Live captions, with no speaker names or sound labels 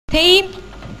ทีม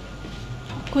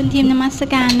คุณทีมนมัส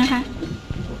การนะคะ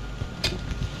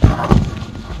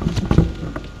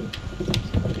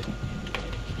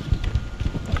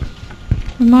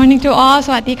Good morning to all ส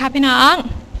วัสดีค่ะพี่น้อง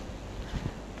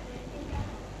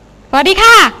สวัสดี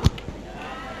ค่ะ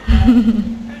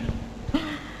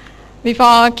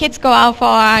Before kids go out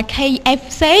for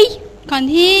KFC ก่อน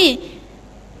ที่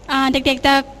เด็กๆจ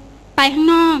ะไปข้าง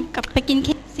นอกกับไปกิน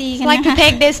KFC กันนะคะ like to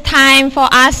take this time for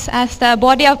us as the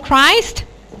body of Christ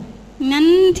งั้น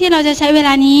ที่เราจะใช้เวล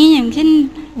านี้อย่างเช่น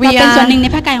เราเป็นส่วนหนึ่งใน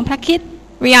พระกายของพระคริสต์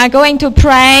We are going to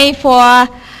pray for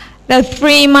the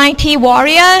three mighty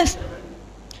warriors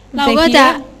เราก็จะ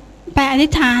ไปอธิ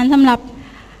ษฐานสำหรับ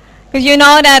because you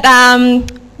know that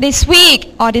this week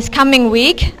or this coming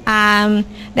week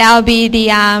there will be the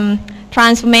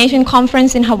transformation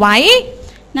conference in Hawaii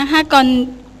นะคะก่อน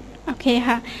โอเค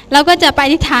ค่ะเราก็จะไปอ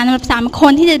ธิษฐานสำหรับ3ค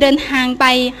นที่จะเดินทางไป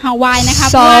ฮาวายนะคะ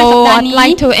เพราะว่าสัปดาห์นี้ I'd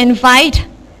like to invite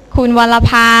คุณวร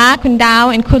ภาคุณดาว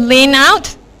and คุณลิน out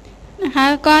นะคะ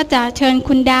ก็จะเชิญ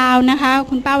คุณดาวนะคะ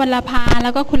คุณป้าวรภาแล้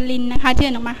วก็คุณลินนะคะที่เ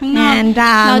ดินออกมาข้างนอก and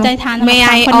เราจะอธิษฐานสำหรับ may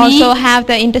I 3คนนี้ also have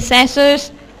the intercessors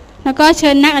แล้วก็เชิ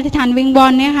ญนักอธิษฐานวิงวอ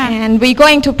นเนี่ยค่ะ and we're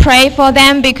going to pray for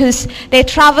them because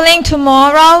they're traveling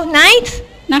tomorrow night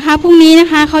นะคะพรุ่งนี้นะ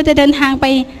คะเขาจะเดินทางไป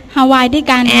ฮาวายด้วย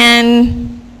กัน and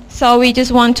so we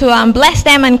just want to bless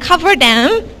them and cover them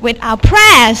with our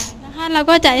prayers นะคะเรา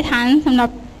ก็จะอธิษฐานสำหรับ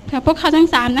พวกเขาทั้ง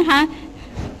3นะคะ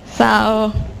so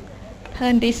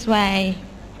turn this way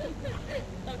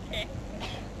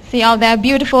see all their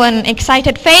beautiful and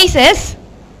excited faces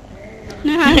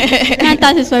นะคะหน้าตา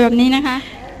สวยๆแบบนี้นะคะ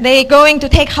they're going to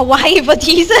take Hawaii for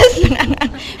Jesus and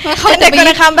they're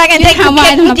going to come back and take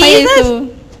Phuket for Jesus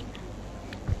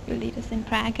you lead us in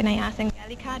prayer can I ask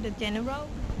Angelica the general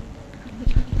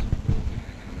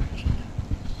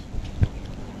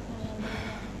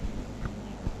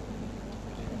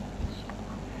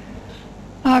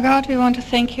Our God, we want to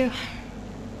thank you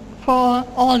for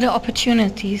all the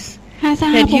opportunities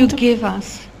that you give us.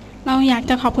 เราอยาก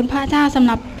จะขอบคุณพระเจ้าสำห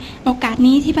รับโอกาส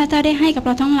นี้ที่พระเจ้าได้ให้กับเ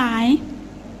ราทั้งหลาย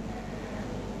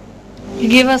You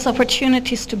give us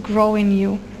opportunities to grow in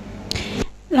you.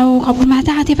 เราขอบคุณพระเ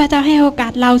จ้าที่พระเจ้าให้โอกา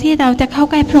สเราที่เราจะเข้า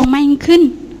ใกล้พระองค์มากยิ่งขึ้น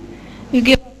You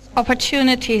give us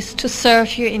opportunities to serve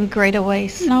you in greater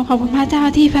ways. เราขอบคุณพระเจ้า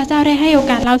ที่พระเจ้าได้ให้โอ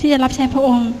กาสเราที่จะรับใช้พระ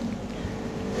องค์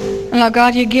And Lord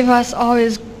God, you give us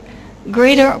always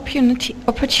greater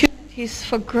opportunities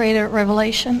for greater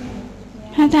revelation.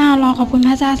 พระเจ้าเราขอบคุณพ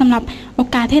ระเจ้าสำหรับโอ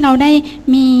กาสที่เราได้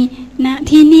มีณ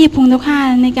ที่นี่พงทุกข้า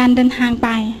ในการเดินทางไป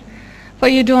For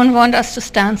you don't want us to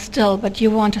stand still, but you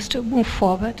want us to move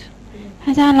forward. พร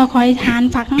ะเจ้าเราขออธิษฐาน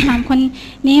ฝากทั้ง3คน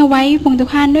นี้เอาไว้พงทุก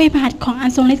ข้าด้วยพระหัตถ์ของอัน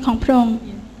ทรงฤทธิ์ของพระองค์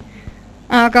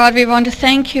God, we want to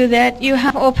thank you that you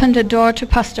have opened the door to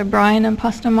Pastor Brian and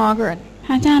Pastor Margaret. พ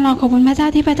ระเจ้าเราขอบคุณพระเจ้า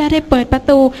ที่พระเจ้าได้เปิดประ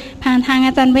ตูผ่านทางอ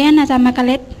าจารย์เบียนอาจารย์มาร์กาเ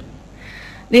ร็ต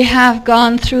They have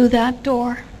gone through that door.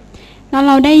 แล้วเ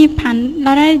ราได้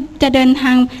จะเดินท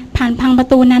างผ่านพังประ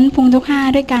ตูนั้นพงทุกข้า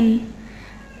ด้วยกัน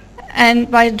And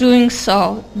by doing so,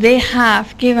 they have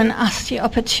given us the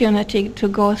opportunity to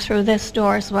go through this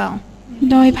door as well.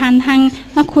 โดยผ่านทาง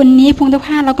พระคุณนี้พงทุก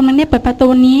ข้าเรากำลังได้เปิดประตู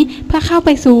นี้เพื่อเข้าไป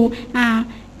สู่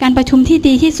การประชุมที่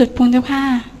ดีที่สุดพงทุกข้า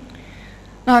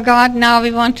Lord God, now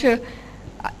we want to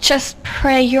just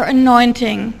pray your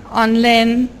anointing on Lynn,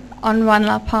 on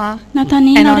Wanlapa,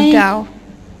 and on Dao.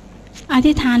 อ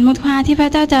ธิษฐานมุทวาที่พระ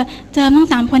เจ้าจะเจิมทั้ง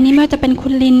3คนนี้ไม่ว่าจะเป็นคุ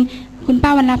ณลินคุณป้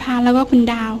าวรรณภาแล้วก็คุณ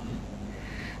ดาว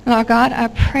Lord God, I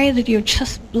pray that you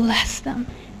just bless them.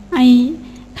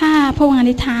 ข้าพระองค์อ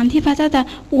ธิษฐานที่พระเจ้าจะ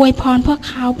อวยพรพวก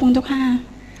เขาพงทุกข้า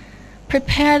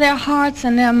Prepare their hearts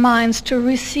and their minds to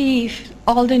receive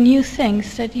all the new things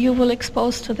that you will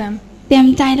expose to them. เตรียม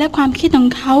ใจและความคิดของ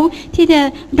เขาที่จะ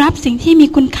รับสิ่งที่มี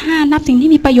คุณค่ารับสิ่งที่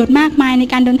มีประโยชน์มากมายใน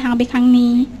การเดินทางไปครั้ง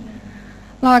นี้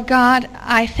Lord God,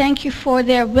 I thank you for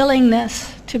their willingness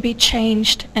to be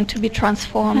changed and to be พระ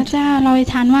transformed. เจ้าเราอธิ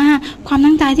ษฐานว่าความ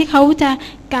ตั้งใจที่เขาจะ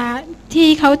ที่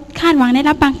เขาคาดหวังได้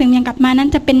รับบางสิ่งอย่างกลับมานั้น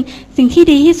จะเป็นสิ่งที่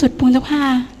ดีที่สุดพงทุกข้า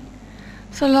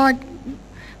So Lord,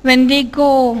 when they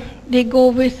go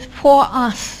for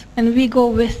us and we go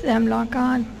with them, Lord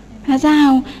God. พระเจ้า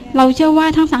เราเชื่อว่า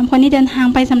ทั้ง3คนนี้เดินทาง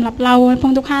ไปสำหรับเราพ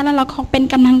งทุกข้าแล้วเราขอเป็น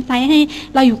กำลังใจให้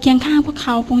เราอยู่เคียงข้างพวกเข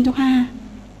าพงทุกข้า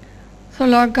So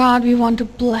Lord God, we want to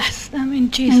bless them in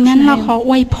ดั Jesus' งนั้นเราขอ name. อ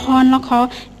วยพรเราขอ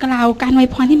กล่าวการอวย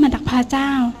พรที่มาจากพระเจ้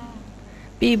า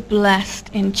Be blessed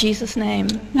in Jesus' name.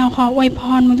 เราขออวยพ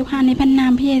รพงทุกข้าในพระนา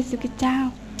มพระเยซูคริสต์เจ้า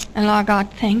And Lord God,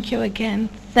 thank you again.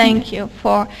 Thank you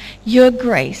for your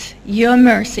grace, your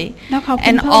mercy,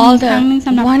 and all the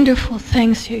wonderful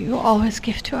things you always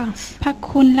give to us. พระ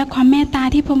คุณและความเมตตา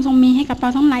ที่พระองค์ทรงมีให้กับเรา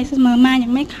ทั้งหลายเสมอมาอย่า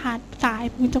งไม่ขาดสาย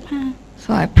พระเจ้าค่ะ So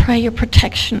I pray your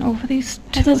protection over these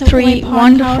 3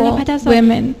 wonderful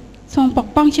women. ทรงปก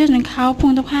ป้องชีวิตของเขาพระอ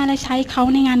งค์ทุกข้าและใช้เขา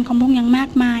ในงานของพระองค์อย่างมาก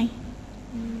มาย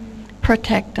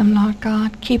Protect them, Lord God.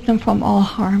 Keep them from all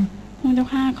harm. พระองค์ทุก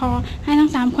ข้าขอให้ทั้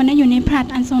ง3คนได้อยู่ในพระหัต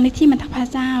ถ์อันทรงฤทธิ์ที่มาจากพระ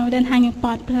เจ้าเดินทางอย่างปล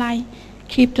อดภัย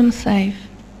Keep them safe.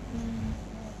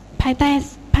 ภายใต้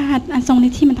พระหัตถ์อันทรงฤ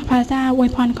ทธิ์ที่มาจากพระเจ้าอวย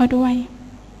พรเขาด้วย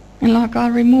And Lord God,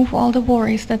 remove all the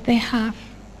worries that they have.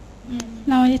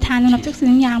 เราจะทานสำหรับทุกสิ่ง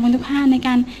ทุกอย่างพระองค์ทุกข้าในก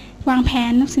ารวางแผ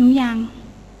นทุกสิ่งทุกอย่าง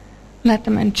Let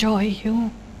them enjoy you.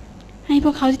 ให้พ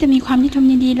วกเขาที่จะมีความยิน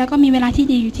ดีดีแล้วก็มีเวลาที่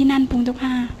ดีอยู่ที่นั่นพระองค์ทุก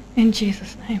ข้า In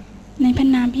Jesus' name. ในพระ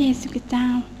นามพระเยซูคริสต์เจ้า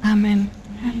Amen.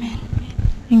 อาเมน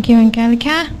Thank you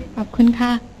Angelica ขอบคุณค่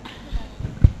ะ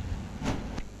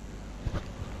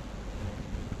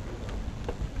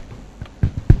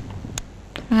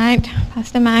Right,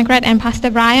 Pastor Margaret and Pastor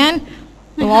Brian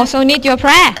will also need your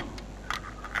prayer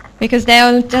because they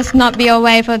will just not be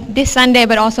away for this Sunday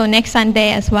but also next Sunday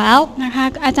as well. นะคะ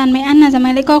อาจารย์ไมอันอาจารย์ไม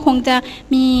เล็กก็คงจะ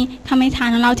มีคำอธิษฐาน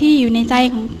ของเราที่อยู่ในใจ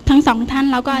ของทั้ง2ท่าน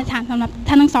แล้วก็อธิษฐานสำหรับ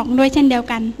ท่านทั้ง2ด้วยเช่นเดียว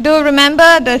กัน Do remember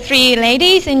the 3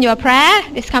 ladies in your prayer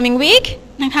this coming week?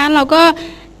 นะคะเราก็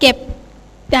เก็บ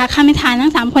คำอธิษฐานทั้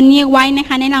ง3คนนี้ไว้นะค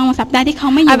ะในรางวัลสัปดาห์ที่เขา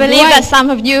ไม่อยู่ I ด้วย believe that some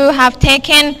of you have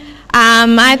taken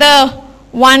either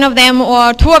one of them or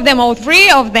 2 of them or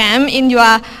 3 of them in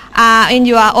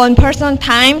your own personal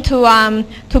time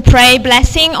to pray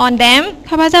blessing on them.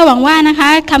 ข้าพเจ้าหวังว่านะคะ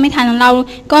คำอธิษฐานของเรา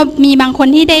ก็มีบางคน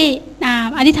ที่ได้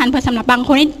อธิษฐานเพื่อสำหรับบางค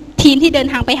นทีมที่เดิน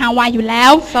ทางไปฮาวายอยู่แล้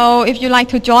ว So if you like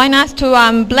to join us to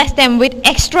bless them with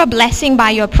extra blessing by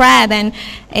your prayer, then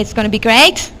it's going to be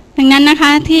great. ดังนั้นนะค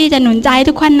ะที่จะหนุนใจ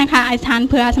ทุกคนนะคะอธิษฐาน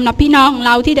เพื่อสำหรับพี่น้องของเ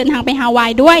ราที่เดินทางไปฮาวา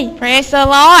ยด้วย Praise the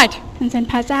Lord. สรรเสริญ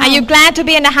พระเจ้า Are you glad to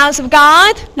be in the house of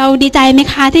God? เราดีใจไหม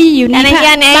คะที่อยู่ใน And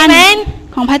again, บ้าน amen.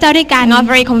 ของพระเจ้าด้วยกัน Not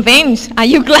very convinced. Are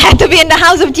you glad to be in the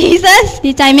house of Jesus?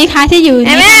 ดีใจไหมคะที่อยู่ใ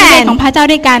นบ้านของพระเจ้า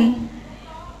ด้วยกัน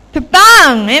ถูกต้อง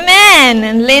Amen.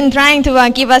 And Lynn trying to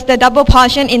give us the double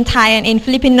portion in Thai and in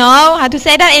Filipino. How to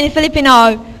say that in Filipino?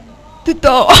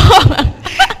 Tuto.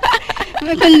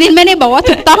 คุณลินไม่ได้บอกว่า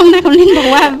ถูกต้องนะคุณลินบอก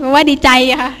ว่าดีใจ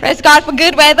ค่ะ Praise God for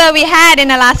good weather we had in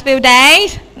the last few days.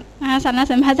 สรรเ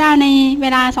สริญพระเจ้าในเว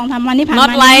ลา 2-3 วันที่ผ่านมา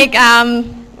Not like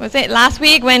was it last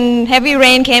week when heavy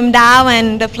rain came down and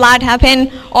the flood happened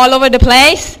all over the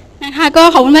place. นะคะก็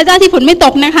ขอบคุณพระเจ้าที่ฝนไม่ต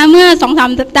กนะคะเมื่อ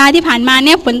 2-3 สัปดาห์ที่ผ่านมาเ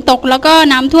นี่ยฝนตกแล้วก็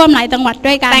น้ำท่วมหลายจังหวัด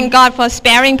ด้วยกัน Thank God for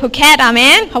sparing Phuket.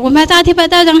 Amen. ขอบคุณพระเจ้าที่พระ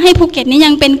เจ้ายังให้ภูเก็ตนี้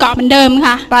ยังเป็นเกาะเหมือนเดิม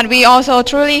ค่ะ But we also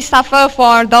truly suffer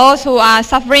for those who are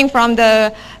suffering from the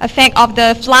effect of the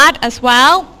flood as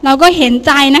well. เราก็เห็นใ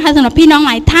จนะคะสำหรับพี่น้องห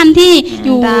ลายท่านที่อ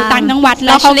ยู่ต่างจังหวัดแ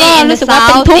ล้วเขาก็รู้สึกว่าเ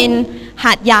ป็นทุกข์ ห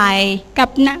าดใหญ่ กับ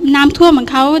น้ำท่วมของ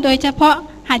เขาโดยเฉพาะ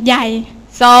หาดใหญ่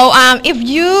So if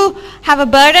you have a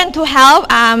burden to help,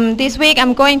 this week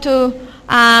I'm going to,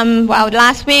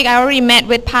 last week I already met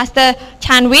with Pastor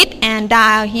Chanwit and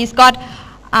he's got,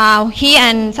 he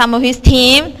and some of his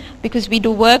team, because we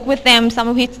do work with them, some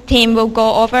of his team will go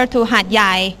over to Hat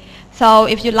Yai. So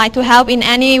if you'd like to help in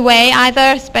any way, either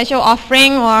special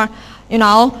offering or,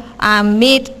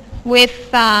 meet with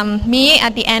me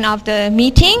at the end of the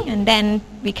meeting, and then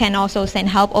we can also send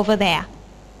help over there.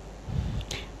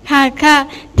 ค่ะ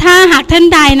ถ้าหากท่าน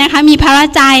ใดนะคะมีภาระ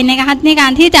ใจนะคะในกา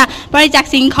รที่จะบริจาค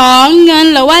สิ่งของเงิน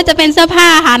หรือว่าจะเป็นเสื้อผ้า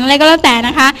อาหารอะไรก็แล้วแต่น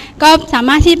ะคะก็สาม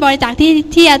ารถที่บริจาค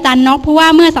ที่อาจารย์นกเพราะว่า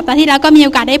เมื่อสัปดาห์ที่แล้วก็มีโอ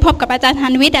กาสได้พบกับอาจารย์ธั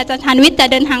นวิทย์อาจารย์ธันวิทย์จะ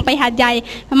เดินทางไปหาดใหญ่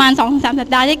ประมาณ 2-3 สัป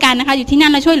ดาห์ด้วยกันนะคะอยู่ที่นั่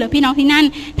นและช่วยเหลือพี่น้องที่นั่น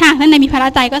ถ้าหากท่านใดมีภาระ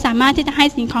ใจก็สามารถที่จะให้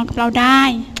สิ่งของกับเราได้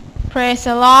Praise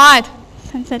the Lord.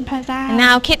 สรรเสริญพระเจ้า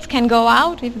Now kids can go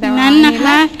out if there are นั้น any นะค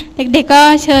ะ left. เด็กๆก็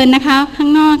เชิญนะคะข้า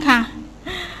งนอกค่ะ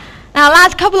Now,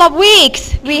 last couple of weeks,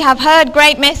 we have heard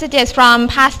great messages from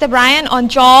Pastor Brian on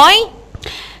joy.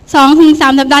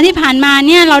 2-3 สัปดาห์ที่ผ่านมาเ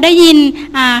นี่ยเราได้ยิน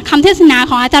คำเทศนา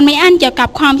ของอาจารย์ไมอันเกี่ยวกับ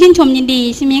ความชื่นชมยินดี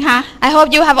ใช่ไหมคะ I hope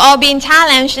you have all been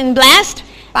challenged and blessed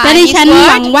และ by ดิ His ฉัน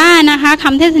หวัง word. ว่านะคะค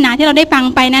ำเทศนาที่เราได้ฟัง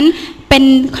ไปนั้นเป็น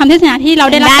คำเทศนาที่เรา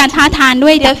ได้รับการท้าทานด้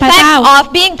วย The จากพระเจ้า effect of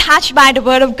being touched by the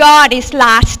word of God is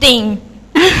lasting.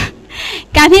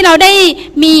 การที่เราได้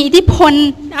มีอิทธิพล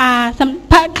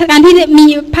การที่มี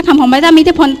พระคำของพระเจ้ามีอิท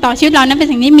ธิพลต่อชีวิตเรานั้นเป็น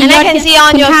สิ่งที่มี And ยอ I ด can see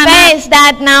on คุณ your ค่ามาก face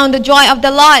that now the joy of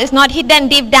the Lord is not hidden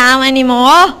deep down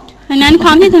anymore. ดังนั้นคว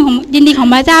ามที่ถึงยินดีของ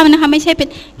พระเจ้านะคะไม่ใช่เป็น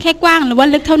แค่กว้างหรือว่า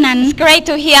ลึกเท่านั้น It's great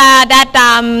to hear that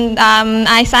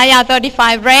Isaiah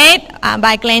 35 read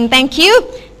by Glenn. Thank you.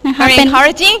 นะคะ Very เป็น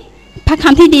encouraging. พระค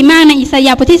ำที่ดีมากในอิสย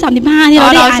าห์บทที่ 35 ที่เรา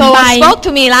God ได้อ่าน also ไป spoke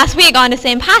to me last week on the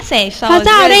same passage. So พระ it's เ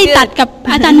จ้าได้ really ตัด good. กับ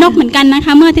อาจารย์นกเหมือนกันนะค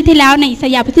ะเมื่ออาทิตย์ที่แล้วในอิส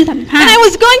ยาห์บทที่ And I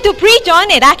was going to preach on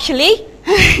it actually.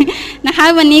 35 นะคะ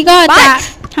วันนี้ก็จะ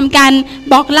ทำการ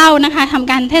บอกเล่านะคะท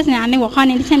ำการเทศนาในหัวข้อ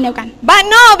นี้เช่นเดียวกัน But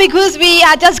no, because we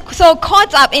are just so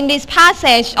caught up in this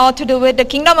passage all to do with the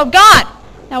kingdom of God.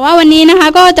 แต่ว่าวันนี้นะคะ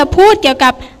ก็จะพูดเกี่ยวกั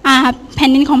บแผ่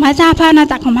นดินของพระเจ้าพระอาณา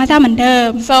จักรของพระเจ้าเหมือนเดิม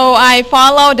So I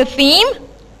follow the theme.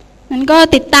 นั้นก็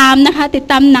ติดตามนะคะติด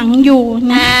ตามหนังอยู่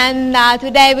นะ And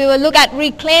today we will look at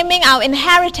reclaiming our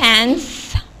inheritance.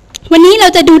 วันนี้เรา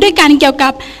จะดูด้วยกันเกี่ยวกั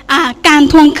บการ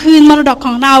ทวงคืนมรดกข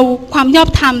องเราความชอบ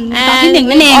ธรรมตอนที่ 1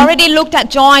นั่นเอง And we already looked at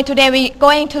joy. Today we're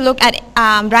going to look at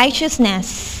righteousness.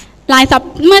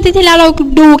 เมื่อที่แล้วเรา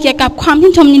ดูเกี่ยวกับความชื่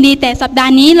นชมยินดีแต่สัปดา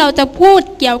ห์นี้เราจะพูด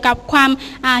เกี่ยวกับความ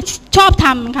ชอบธร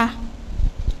รมค่ะ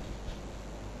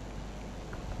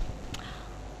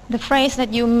The phrase that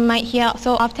you might hear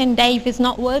so often, Dave is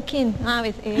not working. Now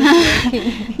it is working.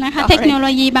 นะคะเทคโนโล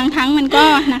ยีบางครั้งมันก็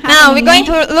นะคะ Now we're going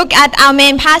to look at our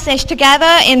main passage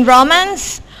together in Romans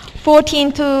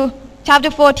 14 to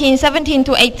chapter 14, 17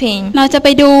 to 18. เราจะไป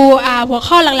ดูหัว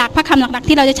ข้อหลักๆพระคำหลักๆ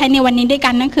ที่เราจะใช้ในวันนี้ด้วยกั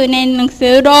นนั่นคือในหนังสื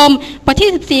อโรมบท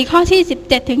ที่14ข้อที่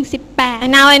17ถึง18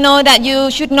 And now I know that you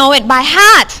should know it by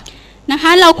heart. นะค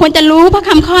ะเราควรจะรู้พระค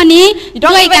ำข้อนี้ You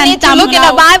don't even need to look in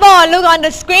the Bible or look on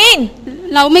the screen.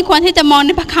 เราไม่ควรที่จะมองใน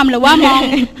พระคำหรือว่ามอง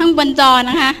ข้างบนจอ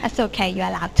นะคะ That's okay, you're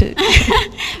allowed to.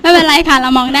 ไม่เป็นไรค่ะเรา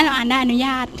มองได้เราอ่านได้อนุญ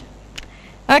าต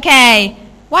Okay.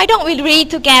 Why don't we read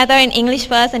together in English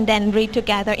first and then read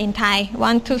together in Thai?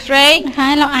 1, 2, 3. นะคะ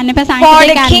เราอ่านในภาษาอังกฤษ For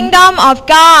ด้วย the กัน kingdom of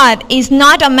God is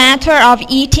not a matter of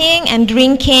eating and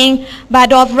drinking, but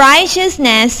of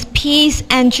righteousness, peace,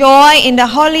 and joy in the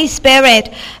Holy Spirit,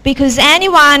 because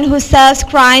anyone who serves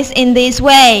Christ in this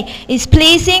way is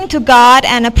pleasing to God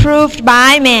and approved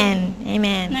by men.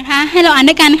 Amen. นะคะให้เราอ่าน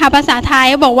ด้วยกันค่ะภาษาไทย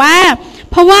บอกว่า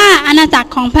เพราะว่าอาณาจัก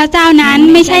รของพระเจ้านั้น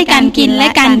ไม่ใช่การกินและ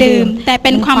การดื่มแต่เ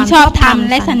ป็นความชอบธรรม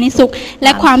และสันติสุขแล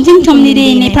ะความชื่นชมดี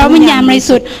ๆในพระวิญญาณบริ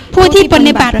สุทธิ์ผู้ที่ป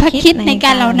ฏิบัติพระคิดในก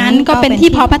ารเหล่านั้นก็เป็นที่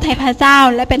พอพระทัยพระเจ้า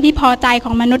และเป็นที่พอใจข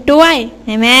องมนุษย์ด้วย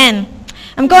Amen.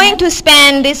 I'm going to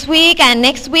spend this week and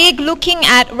next week looking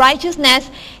at righteousness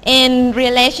in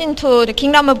relation to the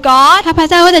kingdom of God. ข้าพ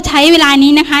เจ้าก็จะใช้เวลา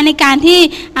นี้นะคะในการที่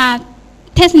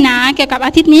เทศนาเกี่ยวกับอ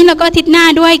าทิตย์นี้แล้วก็อาทิตย์หน้า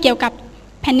ด้วยเกี่ยวกับ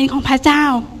แผ่นดินของพระเจ้า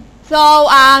So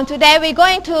today we're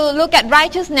going to look at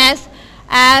righteousness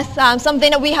as something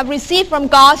that we have received from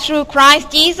God through Christ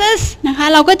Jesus. นะคะ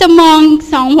เราก็จะมอง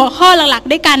2หัวข้อหลัก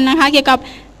ๆด้วยกันนะคะเกี่ยวกับ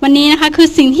วันนี้นะคะคือ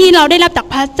สิ่งที่เราได้รับจาก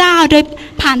พระเจ้าโดย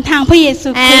ผ่านทางพระเยซู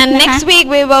คริสต์ And next week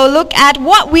we will look at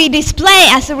what we display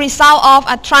as a result of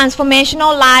a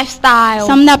transformational lifestyle.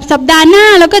 สำหรับสัปดาห์หน้า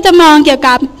เราก็จะมองเกี่ยว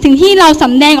กับสิ่งที่เราส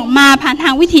ำแดงออกมาผ่านทา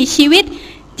งวิถีชีวิต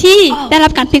ที่ได้รั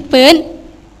บการพลิกฟื้น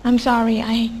I'm sorry,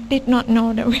 I did not know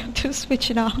that we have to switch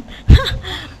it on.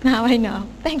 Now I know.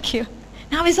 Thank you.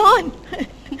 Now it's on.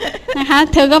 นะคะ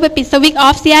เธอก็ไปปิดสวิตช์ออ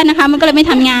ฟเสียนะคะมันก็เลยไม่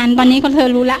ทำงานตอนนี้ก็เธอ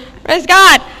รู้ละ Praise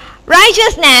God.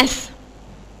 Righteousness.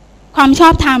 ความชอ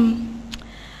บธรรม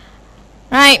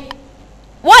Right.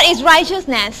 What is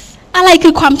righteousness? อะไรคื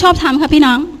อความชอบธรรมคะพี่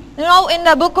น้อง You know, in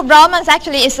the book of Romans,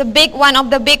 actually, it's a big one of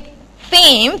the big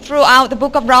theme throughout the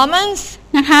book of Romans.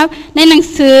 นะคะในหนัง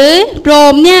สือโร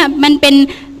มเนี่ยมันเป็น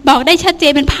บอกได้ชัดเจ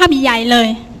นเป็นภาพใหญ่เลย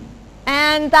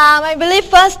And I believe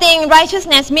first thing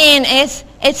righteousness means is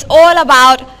it's all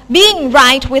about being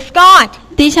right with God.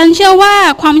 ดิฉันเชื่อว่า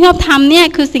ความชอบธรรมเนี่ย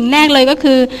คือสิ่งแรกเลยก็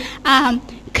คือ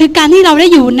การที่เราได้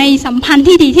อยู่ในสัมพันธ์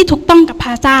ที่ดีที่ถูกต้องกับพ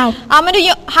ระเจ้า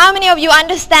How many of you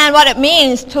understand what it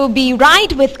means to be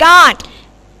right with God?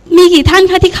 มีกี่ท่าน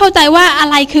คะที่เข้าใจว่าอะ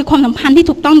ไรคือความสัมพันธ์ที่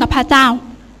ถูกต้องกับพระเจ้า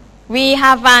We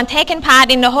have taken part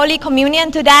in the Holy Communion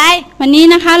today. วันนี้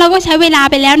นะคะเราก็ใช้เวลา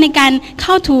ไปแล้วในการเ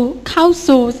ข้า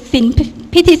สู่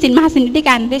พิธีศีลมหาสนิทด้วย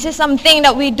กัน This is something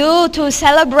that we do to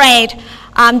celebrate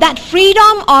that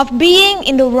freedom of being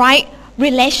in the right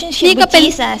relationship with Jesus. นี่ก็เป็น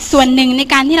ส่วนหนึ่งใน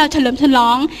การที่เราเฉลิมฉล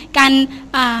องการ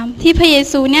ที่พระเย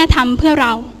ซูเนี่ยทำเพื่อเร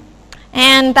า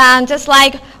And just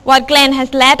like what Glenn has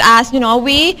led us, you know,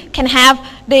 we can have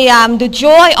the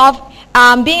joy of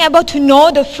being able to know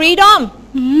the freedom.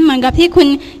เหมือนกับที่คุณ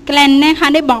แกลนนะคะ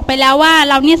ได้บอกไปแล้วว่า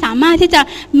เราเนี่ยสามารถที่จะ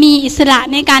มีอิสระ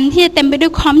ในการที่จะเต็มไปด้ว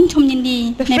ยความชมยินดี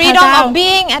ในพระเจ้า The freedom of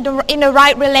being in the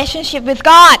right relationship with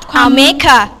God, our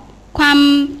Maker. ความ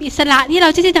อิสระที่เร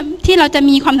าจะ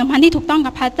มีความสัมพันธ์ที่ถูกต้อง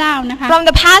กับพระเจ้านะคะ From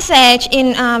the passage in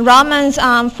Romans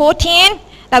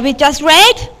 14 that we just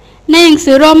read.ในหนัง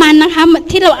สือโรมันนะคะ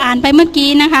ที่เราอ่านไปเมื่อกี้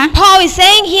นะคะ Paul is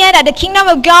saying here that the kingdom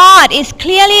of God is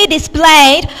clearly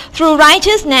displayed through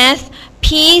righteousness,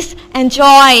 peace, and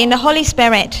joy in the Holy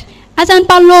Spirit. อาจารย์เ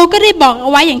ปาโลก็ได้บอกเอา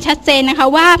ไว้อย่างชัดเจนนะคะ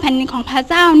ว่าแผ่นดินของพระ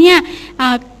เจ้าเนี่ย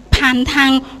ผ่านทาง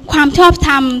ความชอบธ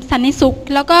รรมสันติสุข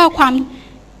แล้วก็คว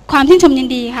ามชื่นชมยิน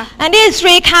ดีค่ะ And these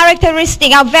three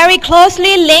characteristics are very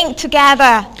closely linked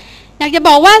together. อยากจะ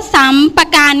บอกว่า3ประ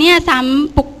การเนี่ย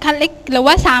3บุคลิกหรือ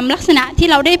ว่า3ลักษณะที่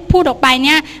เราได้พูดออกไปเ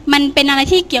นี่ยมันเป็นอะไร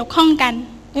ที่เกี่ยวข้องกัน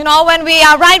You know, when we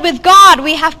are right with God,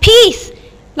 we have peace.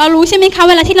 เรารู้ใช่ไหมคะ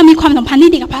เวลาที่เรามีความสัมพันธ์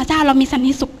ที่ดีกับพระเจ้าเรามีสัน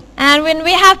ติสุข And when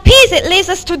we have peace, it leads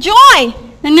us to joy.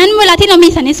 ดังนั้นเวลาที่เรามี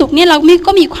สันติสุขเนี่ยเรา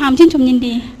ก็มีความชื่นชมยิน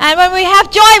ดี And when we have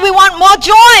joy, we want more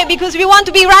joy because we want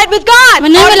to be right with God. วั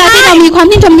นนั้นเวลาที่เรามีความ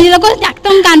ชื่นชมยินดีเราก็อยาก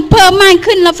ต้องการเพิ่มมาก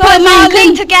ขึ้นและ So เพิ่ม it's มาก all ขึ้น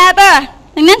linked together.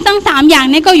 ดังนั้นทั้ง3อย่าง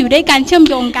นี้ก็อยู่ด้วยกันเชื่อม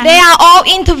โยงกัน They are all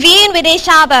intervene with each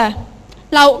other.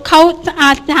 เขา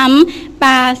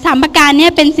สามประการเนี่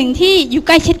ยเป็นสิ่งที่อยู่ใ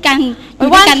กล้ชิดกันอยู่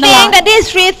ด้วย One กันตลอ thing ด that these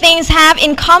three things have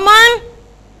in common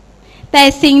แต่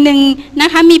สิ่งหนึ่งนะ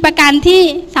คะมีประการที่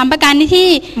3ประการนี้ที่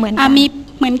เหมือนกัน มี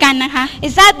เหมือนกันนะคะ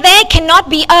is that they cannot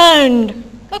be earned.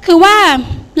 ก็คือว่า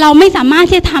เราไม่สามารถ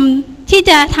ที่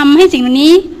จะทำให้สิ่ง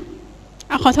นี้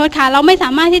ขอโทษค่ะเราไม่สา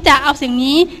มารถที่จะเอาสิ่ง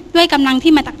นี้ด้วยกำลัง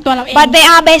ที่มาจากตัวเราเอง But they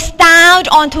are bestowed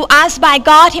onto us by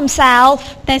God Himself.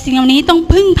 แต่สิ่งเหล่านี้ต้อง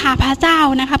พึ่งพาพระเจ้า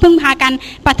นะคะพึ่งพากัน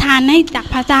ประทานให้จาก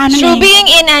พระเจ้านั่นเอง Through being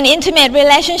in an intimate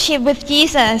relationship with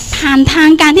Jesus. ผ่านทาง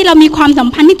การที่เรามีความสัม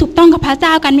พันธ์ที่ถูกต้องกับพระเจ้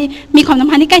ากันมีความสัม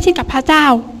พันธ์ที่ใกล้ชิดกับพระเจ้า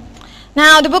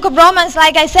Now the book of Romans,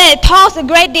 like I said, talks a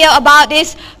great deal about this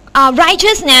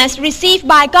righteousness received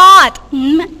by God.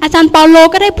 อาจารย์เปาโล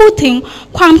ก็ได้พูดถึง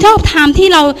ความชอบธรรมที่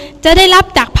เราจะได้รับ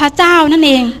จากพระเจ้านั่นเ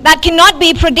อง That cannot be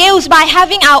produced by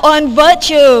having our own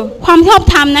virtue. ความชอบ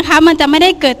ธรรมนะคะมันจะไม่ได้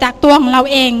เกิดจากตัวของเรา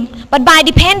เอง But by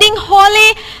depending wholly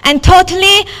and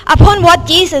totally upon what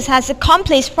Jesus has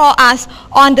accomplished for us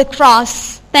on the cross.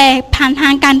 แต่ผ่านทา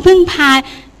งการพึ่งพา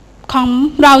ของ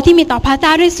เราที่มีต่อพระเจ้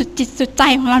าด้วยสุดจิตสุดใจ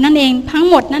ของเรานั่นเองทั้ง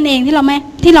หมดนั่นเองที่เร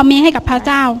ามีให้กับพระ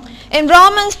เจ้า In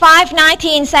Romans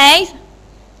 5:19 says,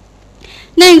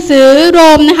 ในหนังสือโร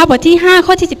มนะคะบทที่5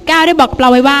ข้อที่19ได้บอกกับเรา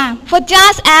ไว้ว่า For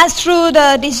just as through the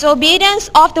disobedience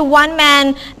of the one man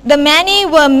the many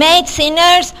were made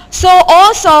sinners, so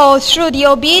also through the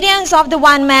obedience of the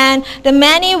one man the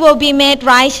many will be made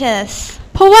righteous.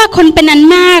 เพราะว่าคนเป็นอัน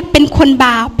มากเป็นคนบ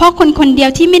าปเพราะคนคนเดียว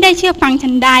ที่ไม่ได้เชื่อฟังฉั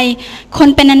นใดคน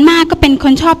เป็นอันมากก็เป็นค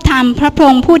นชอบธรรมพระพระอ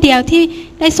งค์ผู้เดียวที่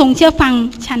ได้ทรงเชื่อฟัง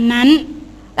ฉันนั้น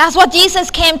That's what Jesus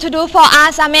came to do for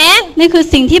us. Amen. นี่คือ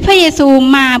สิ่งที่พระเยซู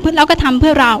มาเพื่อแล้วก็ทำเพื่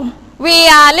อเรา We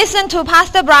listened to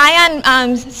Pastor Brian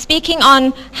speaking on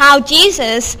how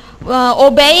Jesus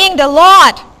obeying the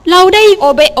Lord. เราได้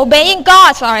obeying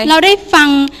God. Sorry. เราได้ฟัง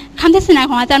คำเทศนา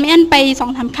ของอาจารย์แม่นไป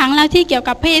 2-3 ครั้งแล้วที่เกี่ยว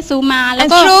กับพระเยซูมาแล้ว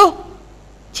ก็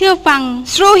เชื่อฟัง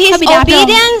through His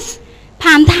obedience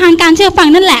ผ่านทางการเชื่อฟัง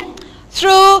นั่นแหละ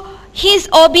through His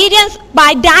obedience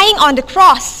by dying on the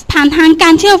cross ผ่านทางกา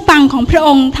รเชื่อฟังของพระอ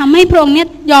งค์ทำให้พระองค์เนี่ย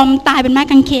ยอมตายเป็นไม้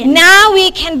กางเขน Now we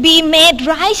can be made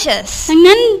righteous ดัง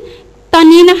นั้นตอน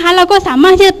นี้นะคะเราก็สามา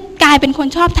รถที่จะกลายเป็นคน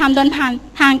ชอบธรรมโดยผ่าน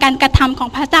ทางการกระทำของ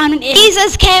พระเจ้านั่นเอง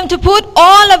Jesus came to put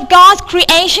all of God's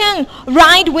creation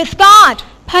right with God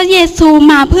พระเยซู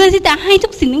มาเพื่อที่จะให้ทุ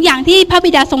กสิ่งทุกอย่างที่พระ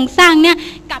บิดาทรงสร้างเนี่ย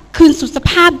กลับคืนสู่ส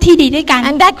ภาพที่ดีด้วยกัน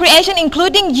And that creation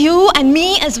including you and me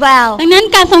as well ดังนั้น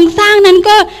การทรงสร้างนั้น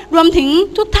ก็รวมถึง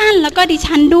ทุกท่านแล้วก็ดิ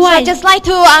ฉันด้วย So I just like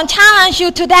to challenge you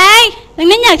today ดัง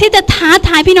นั้นอยากที่จะท้าท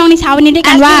ายพี่น้องในเช้าวันนี้ด้วย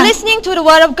กันว่า as you're listening to the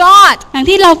word of God อย่าง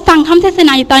ที่เราฟังคำเทศน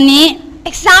าอยู่ตอนนี้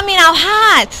examine our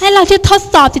hearts ให้เราช่วยทด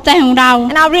สอบจิตใจของเรา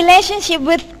and our relationship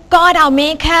with God our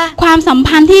Maker ความสัม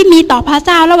พันธ์ที่มีต่อพระเ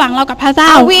จ้าระหว่างเรากับพระเจ้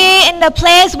า Are we in the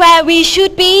place where we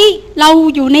should be เรา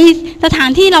อยู่ในสถาน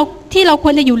ที่เราค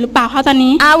วรจะอยู่หรือเปล่าคะตอน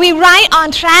นี้ Are we right on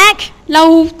track เรา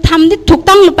ทำได้ถูก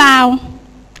ต้องหรือเปล่า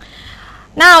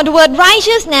Now the word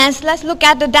righteousness let's look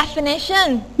at the definition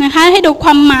นะคะให้ดูคว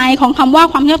ามหมายของคำว่า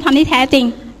ความชอบธรรมที่แท้จริง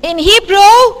In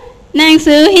Hebrew ในหนัง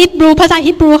สือฮีบรูภาษา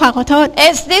ฮีบรูค่ะขอโทษ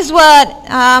it's this word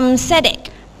tzedek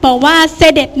บอกว่าเซ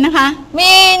เด็ดนะคะ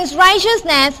means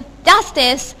righteousness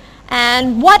justice and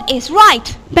what is right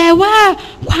แปลว่า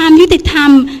ความยุติธรร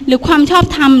มหรือความชอบ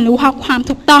ธรรมหรือความ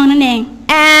ถูกต้องนั่นเอง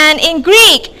and in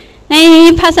Greek ใน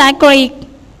ภาษากรีก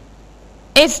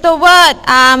it's the word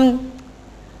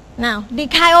now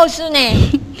dikaiosune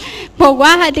บอกว่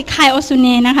าดิคายโอซูเน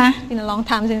นะคะ Been a long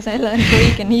time since I learned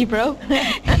Greek and Hebrew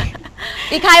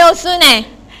dikaiosune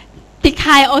ดิค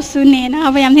ายโอซูเนนะคะ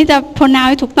พยายามที่จะพนาว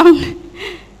ให้ถูกต้อง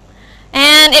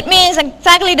And it means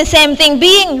exactly the same thing,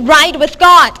 being right with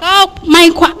God. ก็หมาย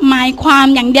ความ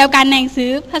อย่างเดียวกันในหนังสื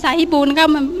อภาษาฮีบรูก็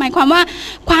หมายความว่า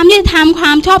ความยุติธรรมคว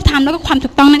ามชอบธรรมแล้วก็ความถู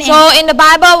กต้องนั่นเอง So in the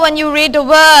Bible when you read the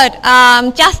word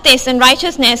justice and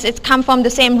righteousness it come from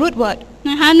the same root word.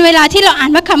 นะคะเวลาที่เราอ่าน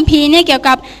พระคัมภีร์เนี่ยเกี่ยว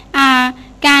กับ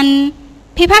การ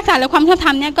พิพากษาหรือความชอบธร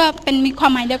รมเนี่ยก็เป็นมีควา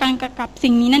มหมายเดียวกันกับ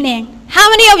สิ่งนี้นั่นเอง How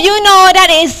many of you know that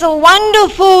it's a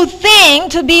wonderful thing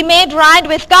to be made right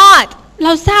with God? เร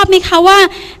าทราบไหมคะว่า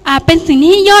เป็นสิ่ง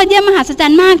ที่ยอดเยี่ยมมหัศจร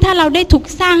รย์มากถ้าเราได้ถูก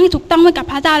สร้างให้ถูกต้องไว้กับ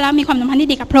พระเจ้าแล้วมีความสัมพันธ์ที่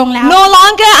ดีกับพระองค์แล้ว No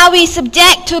longer are we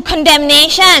subject to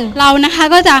condemnation เรานะคะ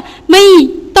ก็จะไม่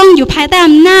ต้องอยู่ภายใต้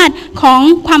อำนาจของ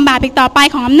ความบาปอีกต่อไป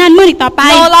ของอำนาจมืดอีกต่อไป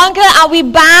No longer are we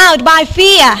bound by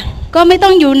fear ก็ไม่ต้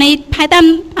องอยู่ในภายใต้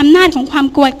อำนาจของความ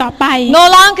กลัวอีกต่อไป No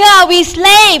longer are we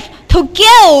slave to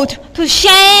guilt to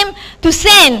shame to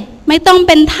sin ไม่ต้องเ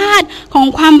ป็นทาสของ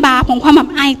ความบาปของความอับ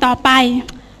อายต่อไป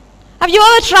Have you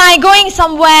ever tried going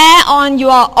somewhere on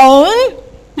your own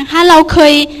นะคะเราเค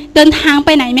ยเดินทางไป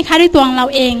ไหนไหมคะด้วยตัวของเรา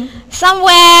เอง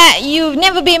Somewhere you've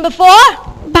never been before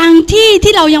บางที่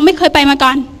ที่เรายังไม่เคยไปมาก่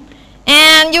อน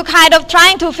And you kind of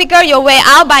trying to figure your way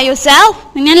out by yourself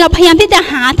ดังนั้นเราพยายามที่จะ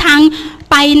หาทาง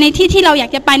ไปในที่ที่เราอยา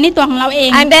กจะไปในตัวของเราเอง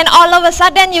And then all of a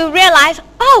sudden you realize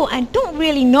oh I don't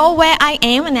really know where I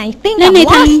am and I think และ I'm ใน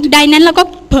ทาง lost ใดนั้นเราก็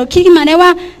เผลอคิดขึ้นมาได้ว่า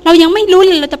เรายังไม่รู้เ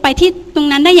ลยเราจะไปที่ตรง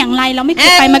นั้นได้อย่างไรเราไม่เค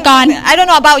ยไปมาก่อน I don't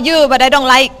know about you but I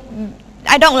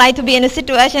don't like to be in a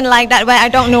situation like that where I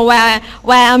don't know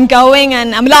where I'm going and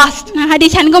I'm lost นะคะดิ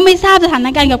ฉันก็ไม่ทราบสถาน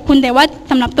การณ์กับคุณแต่ว่า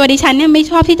สำหรับตัวดิฉันเนี่ยไม่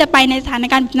ชอบที่จะไปในสถาน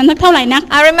การณ์นั้นสักเท่าไหร่นัก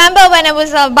I remember when I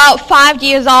was about 5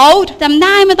 years old จำไ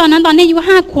ด้เมื่อตอนนั้นตอนนี้อายุ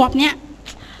5 ขวบเนี่ย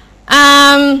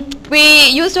we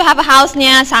used to have a house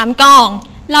near Samgong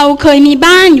เราเคยมี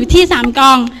บ้านอยู่ที่สามก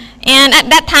อง and at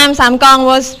that time Samgong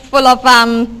was full of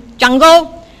jungle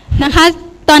นะคะ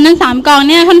ตอนนั้นสามกอง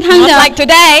เนี่ยค่อนข้างจะ not like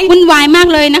today วุ่นวายมาก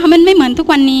เลยนะคะมันไม่เหมือนทุก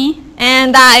วันนี้ and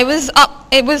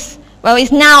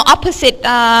it's now opposite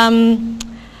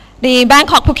the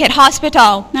Bangkok Phuket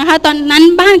Hospital นะคะตอนนั้น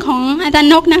บ้านของอาจารย์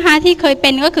นกนะคะที่เคยเป็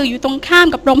นก็คืออยู่ตรงข้าม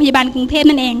กับโรงพยาบาลกรุงเทพ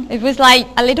นั่นเอง it was like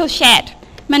a little shed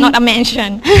not a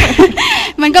mansion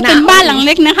มันก็เป็นบ้านหลังเ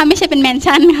ล็กนะคะไม่ใช่เป็นแมน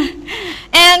ชั่นค่ะ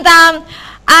and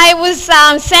I was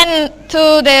sent to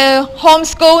the home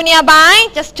school nearby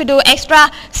just to do extra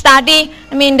study.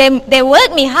 I mean, they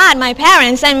worked me hard. My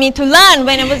parents sent me to learn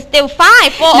when I was still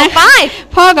 4 or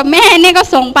 5. พ่อกับแม่เนี่ยก็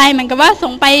ส่งไปเหมือนกับว่า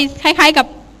ส่งไปคล้ายๆกับ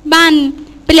บ้าน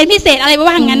ไปเรียนพิเศษอะไร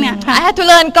บ้างงั้นเนี่ยค่ะ I had to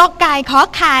learn กอไก่ขอ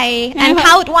ไข่ and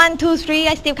count 1 2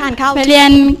 3. I still can't count. ไปเรีย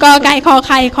นกอไก่ขอไ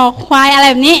ข่ขอควายอะไร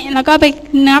แบบนี้แล้วก็ไป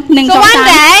นับ1 2 3 So one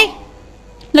day,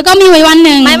 แล้วก็มีวันห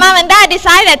นึ่ง my mom and dad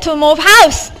decided to move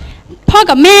house. พ่อ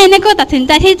กับแม่เนี่ยก็ตัดสินใ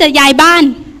จที่จะย้ายบ้าน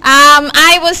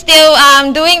I was still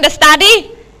doing the study.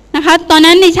 นะคะตอน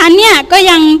นั้นดิฉันเนี่ยก็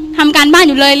ยังทำการบ้าน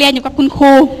อยู่เลยเรียนอยู่กับคุณค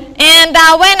รู And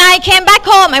when I came back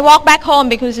home, I walked back home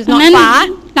because it's not far.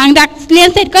 หลังจากเรียน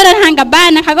เสร็จก็เดินทางกลับบ้าน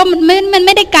นะคะก็มันไ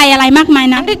ม่ได้ไกลอะไรมากมาย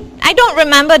นะ I don't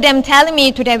remember them telling me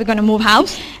today we're going to move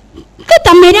house. ก็จ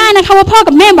ำไม่ได้นะคะว่าพ่อ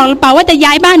กับแม่บอกหรือเปล่าว่าจะย้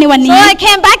ายบ้านในวันนี้ So I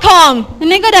came back home. อัน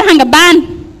นี้ก็เดินทางกลับบ้าน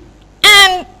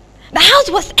And the house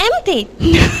was empty.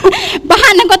 บ้า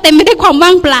นนั้นก็เต็มไปด้วยความว่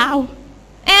างเปล่า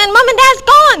And mom and dad's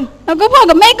gone. แล้วก็พ่อ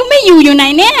กับแม่ก็ไม่อยู่ไหน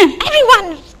เนี่ย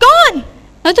Everyone's gone.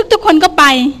 แล้วทุกๆคนก็ไป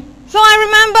So I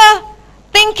remember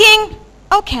thinking,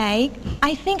 okay,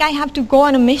 I think I have to go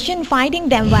on a mission finding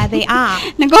them where they are.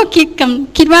 แล้วก็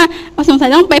คิดว่าสงสัย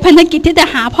ต้องไปพันธกิจที่จะ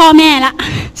หาพ่อแม่ละ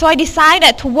So I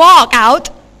decided to walk out.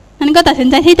 นั้นก็ตัดสิน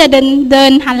ใจที่จะเดิ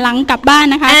นหันหลังกลับบ้าน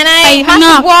นะคะ And ไป I ข้างน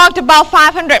อก must have walked about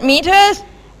 500 meters.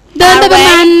 เดินไปประ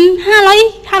มาณ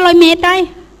500 เมตรได้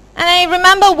And I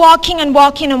remember walking,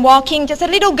 just a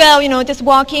little girl, just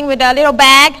walking with a little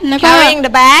bag, carrying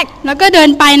the bag. แล้วก็เดิน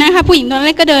ไปนะคะผู้หญิงตัวเ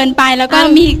ล็กก็เดินไปแล้วก็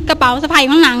มีกระเป๋าสะพาย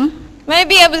ข้างหลัง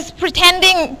Maybe I was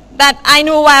pretending that I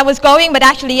knew where I was going, but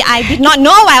actually I did not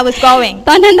know where I was going.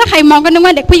 ตอนนั้นถ้าใครมองก็นึก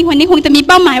ว่าเด็กผู้หญิงคนนี้คงจะมี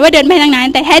เป้าหมายว่าเดินไปทางไหน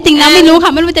แต่แท้จริงแล้วไม่รู้ค่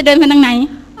ะไม่รู้จะเดินไปทางไหน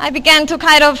I began to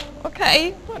kind of, okay,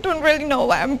 I don't really know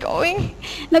where I'm going.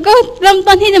 แล้วก็เริ่ม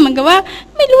ต้นที่จะเหมือนกับว่า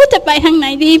ไม่รู้จะไปทางไหน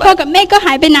ดีพ่อกับแม่ก็ห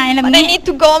ายไปไหนแบบ But นี้ I need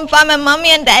to go and find my mommy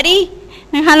and daddy.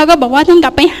 นะคะแล้วก็บอกว่าต้องก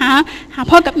ลับไปหา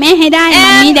พ่อกับแม่ให้ได้มั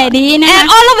มมี่แดดดี้นะคะ And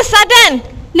all of a sudden,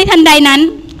 ในทันใดนั้น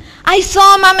I saw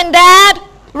mom and dad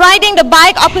riding the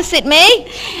bike opposite me.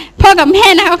 พ่อกับแม่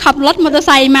นะคะขับรถมอเตอร์ไ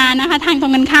ซค์มานะคะทางตร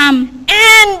งกันข้าม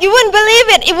And you wouldn't believe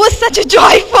it. It was such a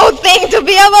joyful thing to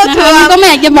be able to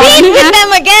meet with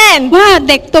them again. ว่า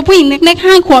เด็กตัวผู้หญิงเล็ก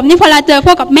ๆ5 ขวบนี่พอเราเจอ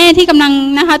พ่อกับแม่ที่กำลัง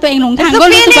นะคะตัวเองหลงทางก็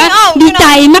รู้สึกว่าดีใจ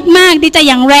มากๆดีใจ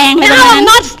อย่างแรงเลยตอน Now นั้น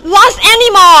I'm not lost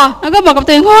anymore. แล้วก็บอกกับ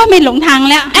ตัวเองว่าไม่หลงทาง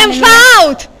แล้ว I'm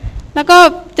found. แล้วก็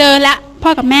เจอละพ่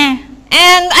อกับแม่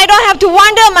And I don't have to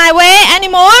wander my way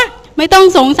anymore. ไม่ต้อง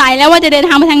สงสัยแล้วว่าจะเดินท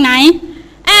างไปทางไหน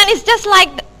And it's just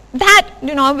like that,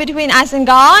 between us and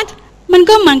God. มัน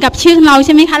ก็เหมือนกับชื่อเราใ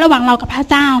ช่ไหมคะระหว่างเรากับพระ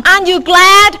เจ้า Aren't you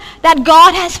glad that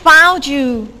God has found you?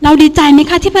 เราดีใจไหม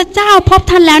คะที่พระเจ้าพบ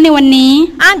ท่านแล้วในวันนี้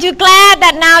Aren't you glad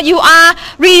that now you are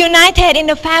reunited in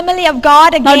the family of God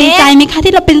เราดีใจ again? ไหมคะ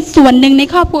ที่เราเป็นส่วนหนึ่งใน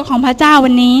ครอบครัวของพระเจ้า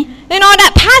วันนี้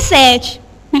That passage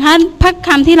นะคะพระค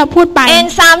ำที่เราพูดไป in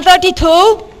Psalm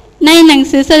 32. ในหนัง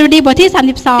สือสดุดีบทที่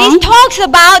32 This talks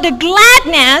about the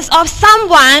gladness of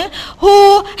someone who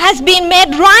has been made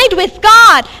right with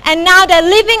God and now they're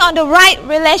living on the right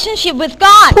relationship with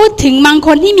God พูดถึงบางค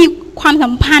นที่มีความสั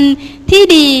มพันธ์ที่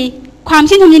ดีความ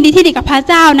ชื่นชมยินดีที่ดีกับพระ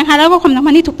เจ้านะคะแล้วก็ความสัม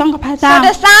พันธ์ที่ถูกต้องกับพระเจ้า So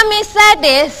the psalmist said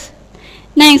this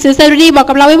ในหนังสือสดุดีบอก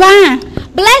กับเราไว้ว่า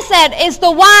Blessed is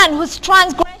the one whose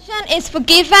transgression is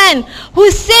forgiven,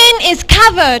 whose sin is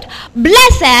covered.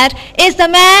 Blessed is the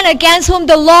man against whom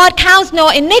the Lord counts no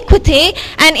iniquity,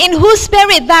 and in whose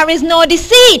spirit there is no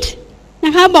deceit. น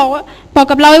ะคะบอก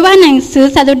กับเราไว้ว่าหนังสือ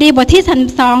สดุดีบทที่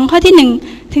32ข้อที่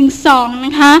1ถึง2น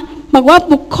ะคะบอกว่า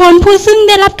บุคคลผู้ซึ่ง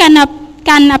ได้รับ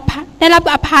ได้รับ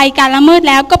อภัยการละเมิด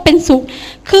แล้วก็เป็นสุข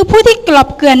คือผู้ที่กลบ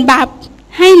เกลื่อนบาป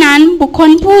ให้นั้นบุคคล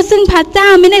ผู้ซึ่งพระเจ้า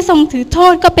ไม่ได้ทรงถือโท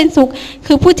ษก็เป็นสุข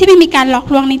คือผู้ที่ไม่มีการหลอก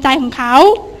ลวงในใจของเขา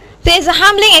There is a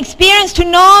humbling experience to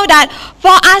know that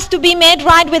for us to be made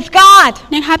right with God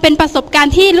นะคะเป็นประสบการ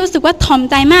ณ์ที่รู้สึกว่าถ่อม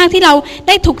ใจมากที่เราไ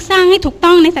ด้ถูกสร้างให้ถูก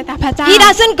ต้องในสายตาพระเจ้า He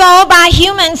doesn't go by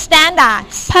human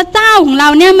standards พระเจ้าของเรา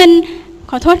เนี่ยมัน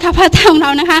ขอโทษค่ะพระเจ้าของเร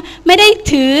านะคะไม่ได้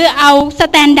ถือเอาส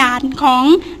แตนดาร์ดของ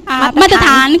มาตรฐ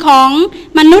านของ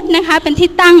มนุษย์นะคะเป็นที่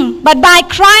ตั้ง But by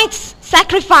Christ's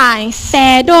sacrifice แต่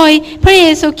โดยพระเย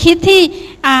ซูคริสต์ที่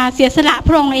เสียสละพ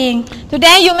ระองค์เอง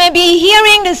Today you may be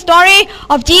hearing the story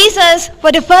of Jesus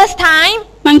for the first time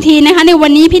บางทีนะคะในวั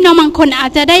นนี้พี่น้องบางคนอา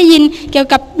จจะได้ยินเกี่ยว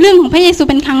กับเรื่องของพระเยซู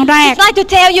เป็นครั้งแรก It's like to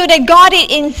tell you that God is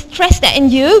interested in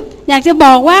you อยากจะบ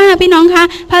อกว่าพี่น้องคะ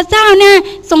พระเจ้าเนี่ย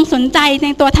ทรงสนใจใน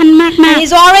ตัวท่านมาก and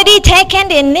He's already taken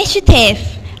the initiative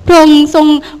พระองค์ทรง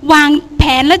วางแผ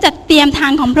นและจัดเตรียมทา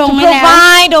งของพระองค์ to ไว้แล้ว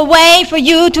provide a way for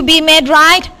you to be made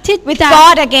right with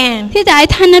God again ที่จะให้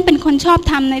ท่านนั้นเป็นคนชอบ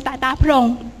ธรรมในสายตาพระอง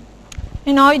ค์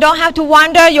You know, you don't have to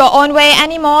wander your own way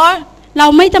anymore. เรา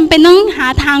ไม่จำเป็นต้องหา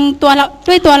ทางตัวเรา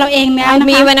ด้วยตัวเราเองแล้วนะคะ Like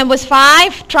me when I was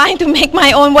 5, trying to make my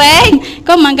own way.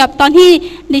 ก็เหมือนกับตอนที่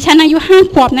ดิฉันอายุ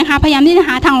5 ขวบนะคะพยายามที่จะห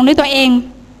าทางออกด้วยตัวเอง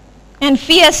And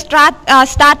fear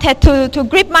started to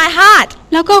grip my heart.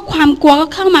 แล้วก็ความกลัวก็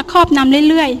เข้ามาครอบงำ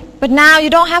เรื่อย But now you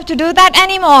don't have to do that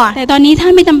anymore. ๆแต่ตอนนี้ท่า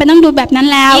นไม่จำเป็นต้องดูแบบนั้น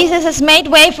แล้ว Jesus has made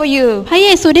way for you. พระเย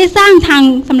ซูได้สร้างทาง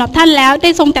สำหรับท่านแล้วได้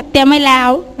ทรงจัดเตรียมไว้แล้ว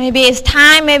Maybe it's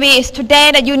time, maybe it's today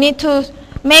that you need to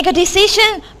make a decision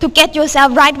to get yourself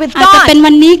right with อาจจะเป็น God.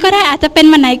 วันนี้ก็ได้อาจจะเป็น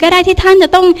วันไหนก็ได้ที่ท่านจะ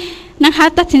ต้องนะคะ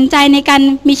ตัดสินใจในการ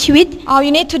มีชีวิต All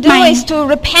you need to do is to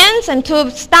repent and to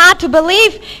start to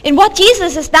believe in what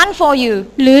Jesus has done for you.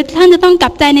 หรือท่านจะต้องกลั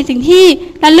บใจในสิ่งที่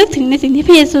ระลึกถึงในสิ่งที่พ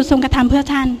ระเยซูทรงกระทำเพื่อ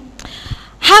ท่าน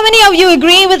How many of you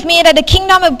agree with me that the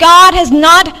kingdom of God has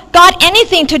not got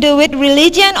anything to do with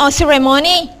religion or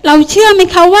ceremony? เราเชื่อไหม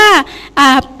คะว่า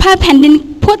พระแผ่นดิน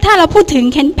ถ้าเราพูดถึง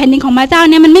แผ่นดินของพระเจ้า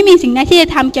เนี่ยมันไม่มีสิ่งใดที่จะ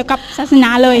ทำเกี่ยวกับศาสนา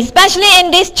เลย Especially in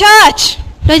this church.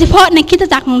 โดยเฉพาะในคริสต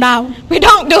จักรของเรา We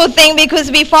don't do things because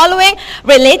we following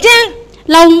religion.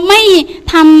 เราไม่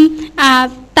ท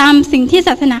ำตามสิ่งที่ศ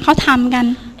าสนาเขาทำกัน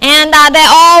And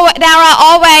there are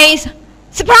always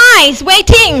surprise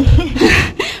waiting.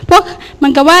 พวกเหมื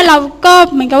อนกับว่าเราก็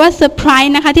เหมือนกับว่าเซอร์ไพร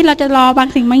ส์นะคะที่เราจะรอบาง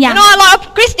สิ่งบางอย่าง You know, a lot of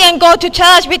Christians go to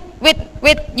church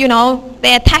with you know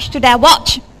they attach to their watch.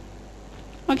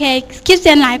 โอเคคริสเตี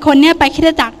ยนหลายคนเนี่ยไปคริส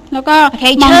ตจักรแล้วก็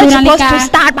Okay, มอง church ดูนาฬิ supposed กา to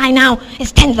start by now.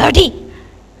 It's 10:30.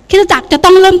 คริสตจักรจะต้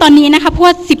องเริ่มตอนนี้นะคะเพราะ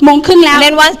ว่า10:30 แล้ว And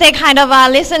then once they kind of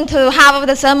listen to half of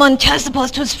the sermon, church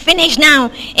supposed to finish now.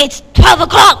 It's 12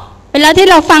 o'clock. เวลาที่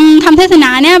เราฟังคำเทศนา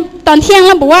เนี่ยตอนเที่ยงเ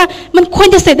ราบอกว่ามันควร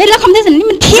จะเสร็จได้แล้วคำเทศนานี่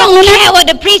มันเที่ยงแล้ว Don't นะ care what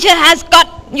the preacher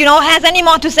has any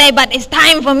more to say, but it's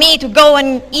time for me to go and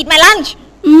eat my lunch.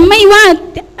 ไม่ว่า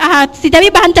ศิษยา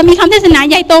ภิบาลจะมีคำเทศนา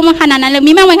ใหญ่โตมาขนาดนั้นหรือ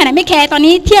มีมากมายขนาดไหนไม่แคร์ตอน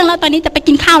นี้เที่ยงแล้วตอนนี้จะไป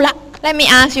กินข้าวละ Let me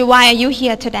ask you, why are you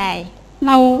here today?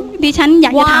 ดิฉันอย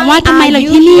ากจะถามว่า Why ทำไมเรา are อ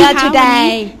ยู่ที่นี่ you คะ here today?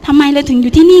 ทำไมเราถึงอ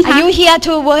ยู่ที่นี่ Are คะ you here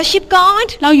to worship God?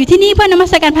 เราอยู่ที่นี่เพื่อนมั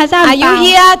สการพระเจ้าหรื Are อเป you ล่า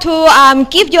here to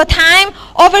give your time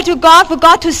over to God for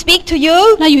God to speak to you?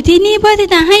 เราอยู่ที่นี่เพื่อที่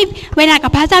จะให้เวลากั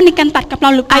บพระเจ้าในการตัดกับเรา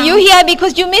หรือเปล่า Are you here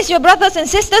because you miss your brothers and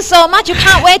sisters so much you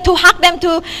can't wait to hug them,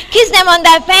 to kiss them on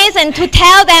their face and to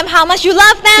tell them how much you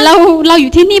love them? เราอ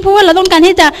ยู่ที่นี่เพราะว่าเราต้องการ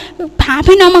ที่จะหา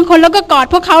พี่น้องบางคนแล้วก็กอด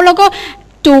พวกเขาแล้วก็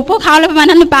จูบพวกเขาอะไรประมาณ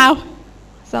นั้นหรือเปล่า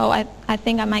So I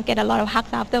think I might get a lot of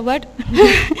hugs afterward.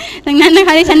 ดังนั้นนะค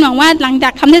ะที่ฉันหวังว่าหลังจา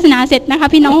กคำเทศนาเสร็จนะคะ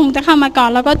พี่น้องคงจะเข้ามากอ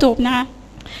ดแล้วก็จูบนะคะ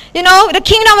You know, the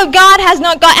kingdom of God has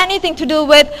not got anything to do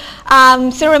with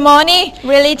ceremony,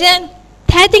 religion.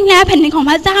 แท้จริงแล้วแผ่นดินของ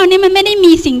พระเจ้าเนี่ยมันไม่ได้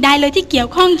มีสิ่งใดเลยที่เกี่ยว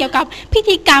ข้องเกี่ยวกับพิ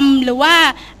ธีกรรมหรือว่า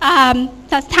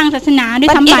ทางศาสนาด้วย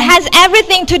But ซ้ำไป it has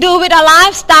everything to do with our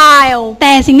lifestyle. แ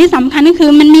ต่สิ่งที่สำคัญก็คื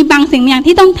อมันมีบางสิ่งอย่าง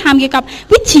ที่ต้องทำเกี่ยวกับ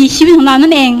วิถีชีวิตของเรานั่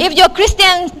นเอง If your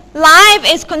Christian life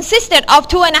is consisted of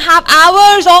 2.5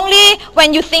 hours only when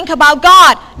you think about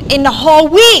God in the whole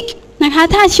week, นะคะ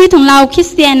ถ้าชีวิตของเราคริส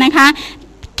เตียนนะคะ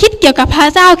คิดเกี่ยวกับพระ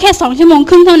เจ้าแค่2 ชั่วโมง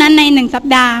ครึ่งเท่านั้นใน1 สัป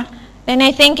ดาห์ then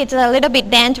I think it's a little bit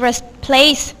dangerous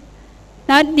placeแ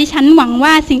ล้วดิฉันหวัง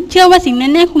ว่าเชื่อว่าสิ่งนั้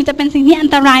นเนี่ยคงจะเป็นสิ่งที่อัน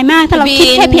ตรายมากถ้าเราคิด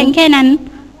แค่เพียงแค่นั้น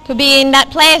To be in that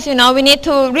place, we need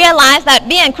to realize that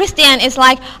being a Christian is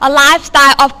like a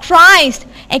lifestyle of Christ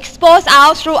exposed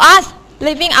out through us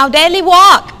living our daily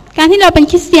walk. การที่เราเป็น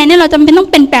คริสเตียนเนี่ยเราจำเป็นต้อง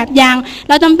เป็นแบบอย่าง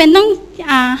เราจำเป็นต้อง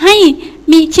ให้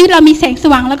มีชีวิตเรามีแสงส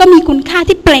ว่างแล้วก็มีคุณค่า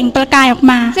ที่เปล่งประกายออก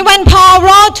มา So when Paul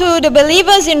wrote to the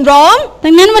believers in Rome, ดั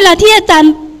งนั้นเวลาที่อาจาร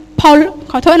ย์เ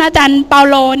ปา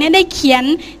โลเนี่ยได้เขียน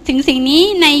ถึงสิ่งนี้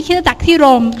ในคริสตจักรที่โร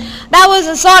ม that was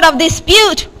a sort of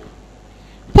dispute.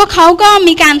 พวกเขาก็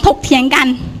มีการถกเถียงกัน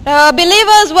The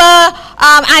believers were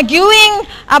arguing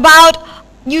about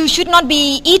you should not be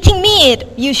eating meat,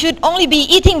 you should only be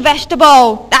eating vegetable.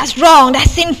 That's wrong,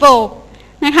 that's sinful.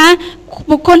 นะคะ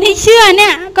บุคคลที่เชื่อเนี่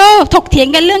ยก็ถกเถียง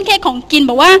กันเรื่องแค่ของกิน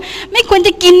บอกว่าไม่ควรจ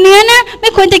ะกินเนื้อนะไม่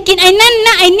ควรจะกินไอ้นั่นน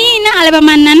ะไอ้นี่นะอะไรประม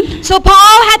าณนั้น So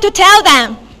Paul had to tell them.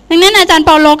 ดังนั้นอาจารย์เ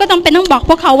ปาโลก็ต้องบอก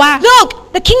พวกเขาว่า Look,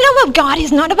 the kingdom of God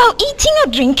is not about eating or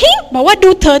drinking. บอกว่าดู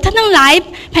เถิดท่านทั้งหลาย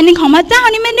แผ่นดินของพระเจ้า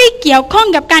นี่ไม่ได้เกี่ยวข้อง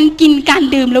กับการกินการ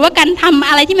ดื่มหรือว่าการทำ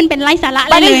อะไรที่มันเป็นไร้สาระอะ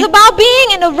ไรเลย But it's about being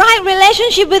in the right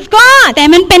relationship with God. แต่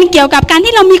มันเป็นเกี่ยวกับการ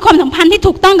ที่เรามีความสัมพันธ์ที่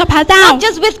ถูกต้องกับพระเจ้า Not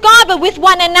just with God but with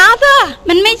one another.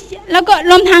 มันไม่แล้วก็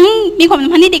รวมทั้งมีความสั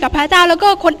มพันธ์ที่ดีกับพระเจ้าแล้วก็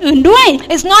คนอื่นด้วย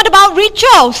It's not about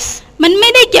rituals. มันไม่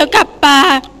ได้เกี่ยวกับ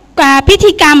พิ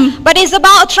ธีกรรม But it's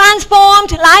about a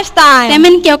transformed lifestyle. แต่มั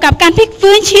นเกี่ยวกับการพลิก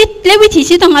ฟื้นชีวิตและวิถี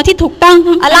ชีวิตของเราที่ถูกต้อง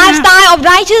A lifestyle of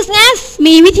righteousness.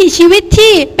 มีวิถีชีวิต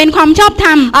ที่เป็นความชอบธร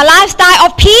รม A lifestyle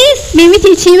of peace. มีวิ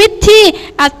ถีชีวิตที่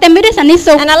เต็มไปด้วยสันติ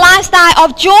สุข And a lifestyle of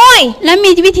joy. และ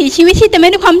มีวิถีชีวิตที่เต็มไป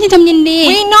ด้วยความชื่นชมยินดี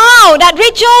We know that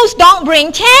rituals don't bring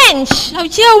change. เรา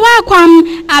เชื่อว่าความ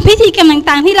พิธีกรรม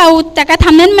ต่างๆที่เราจะกระท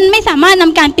ำนั้นมันไม่สามารถน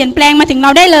ำการเปลี่ยนแปลงมาถึงเร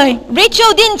าได้เลย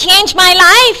Ritual didn't change my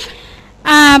life.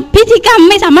 พิธีกรรม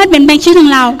ไม่สามารถเปลี่ยนแปลงชีวิตขอ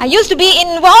งเรา I used to be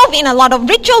involved in a lot of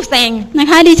ritual things. นะ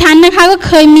คะดิฉันนะคะก็เ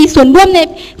คยมีส่วนร่วมใน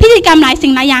พิธีกรรมหลายสิ่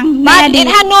งหลายอย่างในอ But ดีต it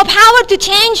had no power to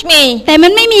change me. แต่มั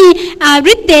นไม่มี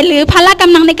ฤทธิ์เดชหรือพละก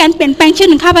ำลังในการเปลี่ยนแปลงชีวิต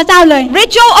ของข้าพเจ้าเลย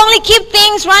Ritual only keep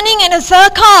things running in a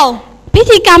circle. พิ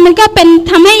ธีกรรมมันก็เป็น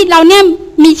ทำให้เราเนี่ย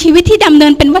มีชีวิตที่ดำเนิ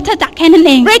นเป็นวัฏจักรแค่นั้นเ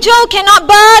อง Ritual cannot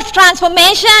birth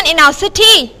transformation in our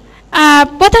city.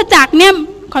 วัฏจักรเนี่ย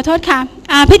ขอโทษค่ะ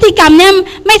พิธีกรรมเนี่ย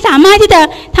ไม่สามารถที่จะ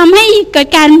ทำให้เกิด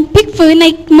การพลิกฟื้นใน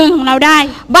เมืองของเราได้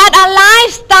But a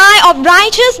lifestyle of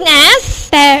righteousness.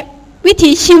 แต่วิ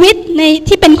ถีชีวิตใน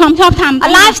ที่เป็นความชอบธรรม A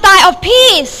lifestyle of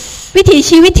peace. วิถี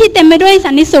ชีวิตที่เต็มไปด้วย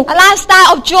สันติสุข A lifestyle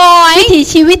of joy. วิถี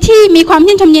ชีวิตที่มีความ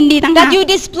ชื่นชมยินดีต่าง That you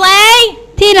display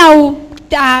ๆที่เรา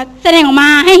แสดงออกมา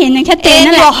ให้เห็นอย่างชัดเจน in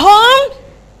นั่นแหละ your home,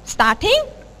 starting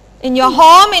in your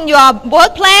home, in your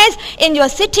workplace, in your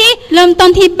city. เริ่มต้น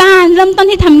ที่บ้านเริ่มต้น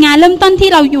ที่ทำงานเริ่มต้นที่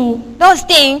เราอยู่ Those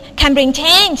things can bring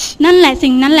change. นั่นแหละ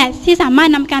สิ่งนั้นแหละที่สามารถ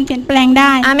นำการเปลี่ยนแปลงไ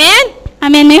ด้ Amen. อา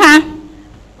เมนไหมคะ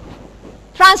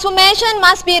Transformation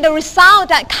must be the result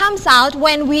that comes out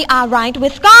when we are right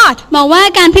with God. บอกว่า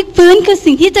การพลิกฟื้นคือ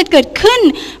สิ่งที่จะเกิดขึ้น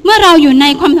เมื่อเราอยู่ใน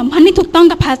ความสัมพันธ์ที่ถูกต้อง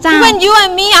กับพระเจ้า When you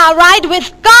and me are right with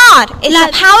God, it's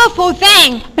a powerful thing.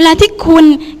 เวลาที่คุณ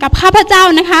กับข้าพเจ้า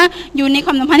นะคะอยู่ในค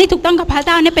วามสัมพันธ์ที่ถูกต้องกับพระเ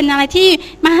จ้าเนี่ยเป็นอะไรที่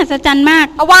มหัศจรรย์มาก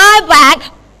A while back,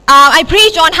 I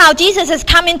preached on how Jesus has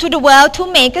come into the world to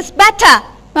make us better.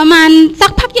 ประมาณสั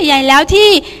กพักใหญ่ๆแล้วที่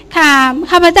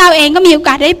ข้าพเจ้าเองก็มีโอก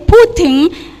าสได้พูดถึง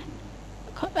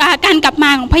การกลับม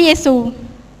าของพระเยซู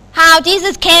How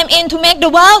Jesus came in to make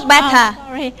the world better.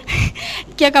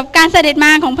 เกี่ยวกับการเสด็จม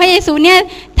าของพระเยซูเนี่ย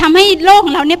ทำให้โลกข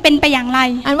องเราเนี่ยเป็นไปอย่างไร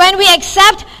And when we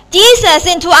accept Jesus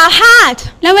into our heart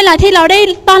แล้วเวลาที่เราได้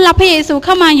ต้อนรับพระเยซูเ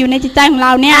ข้ามาอยู่ในจิตใจของเร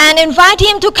าเนี่ย and invite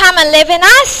Him to come and live in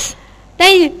us,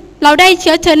 เราได้เ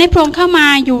ชิญให้พระองค์เข้ามา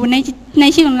อยู่ใน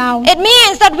ชีวิตของเรา it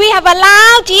means that we have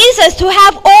allowed Jesus to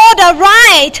have all the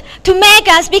right to make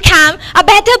us become a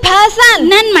better person.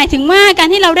 นั่นหมายถึงว่าการ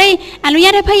ที่เราได้อนุญา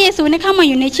ตให้พระเยซูเนี่ยเข้ามา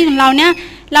อยู่ในชีวิตของเราเนี่ย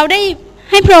เราได้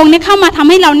ให้พระองค์เนี่ยเข้ามาทำ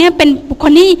ให้เราเนี่ยเป็นบุคค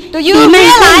ลที่ Do you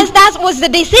realize that was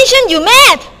the decision you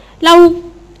made? เรา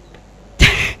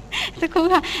สักครู่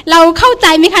ค่ะเราเข้าใจ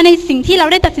ไหมคะในสิ่งที่เรา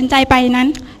ได้ตัดสินใจไปนั้น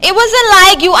It wasn't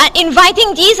like you are inviting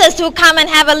Jesus to come and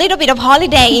have a little bit of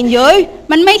holiday in you.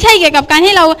 มันไม่ใช่เกี่ยวกับการ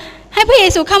ที่เราให้พระเย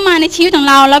ซูเข้ามาในชีวิตของ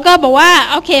เราแล้วก็บอกว่า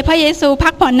โอเคพระเยซูพั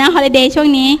กผ่อนนะฮอลิเดย์ช่วง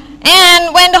นี้ And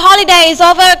when the holiday is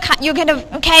over, you kind of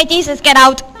okay, Jesus get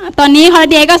out. ตอนนี้ฮอลิ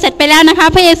เดย์ก็เสร็จไปแล้วนะคะ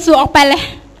พระเยซูออกไปเลย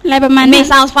อะไรประมาณ It นี้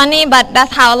may sound funny, but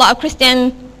that's how a lot of Christian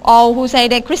or who say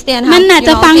they're Christian have มันอาจ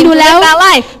จะฟังดูแล้ว live their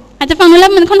life. อาจจะฟังดูแล้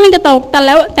วมันค่อนข้างจะตก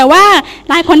แต่ว่า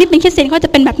หลายคนที่เป็นคริสเตียนเขาจะ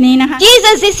เป็นแบบนี้นะคะ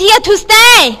Jesus is here to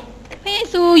stay. พระเย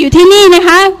ซูอยู่ที่นี่นะค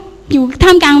ะอยู่ท่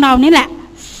ามกลางเรานี่แหละ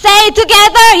Say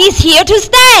together, He's here to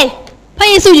stay. พระ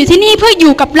เยซูอยู่ที่นี่เพื่ออ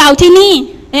ยู่กับเราที่นี่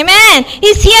Amen.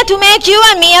 He's here to make you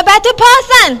and me a better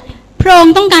person. พระอง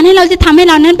ค์ต้องการให้เราจะทำให้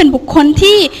เรานั้นเป็นบุคคล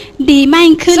ที่ดีมา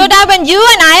กขึ้น So that when you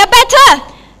and I are better,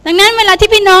 ดังนั้นเวลาที่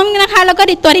พี่น้องนะคะแล้วก็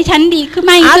ตัวดิฉันดีขึ้น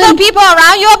มากขึ้น other people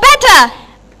around you are better.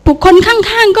 บุคคลข้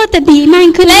างๆก็จะดีมาก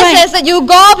ขึ้นด้วย Places that you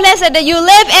go, places that you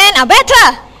live in are better.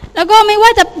 แล้วก็ไม่ว่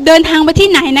าจะเดินทางไปที่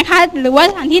ไหนนะคะหรือว่า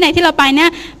สถานที่ไหนที่เราไปเนี่ย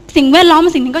สิ่งแวดล้อม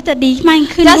สิ่งนี้ก็จะดีมาก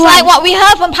ขึ้นด้วย Just like what we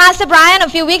heard from Pastor Brian a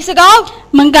few weeks ago.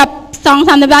 เหมือนกับ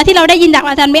 2-3 สัปดาห์ที่เราได้ยินจาก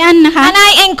อาจารย์เบอันนะคะ And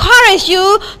I encourage you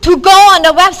to go on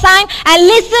the website and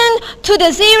listen to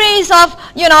the series of,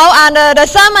 the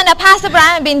sermon that Pastor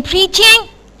Brian has been preaching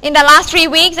in the last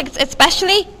 3 weeks,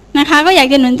 especially. นะคะก็อยาก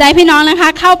จะหนุนใจพี่น้องนะคะ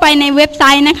เข้าไปในเว็บไซ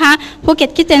ต์นะคะ Phuket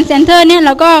Christian Center เนี่ยแ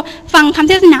ล้วก็ฟังคำ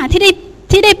เทศนาที่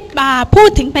ได้พูด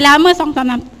ถึงไปแล้วเมื่อ 2-3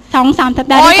 สัป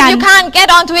ดาห์ด้วยกัน Or if you can't get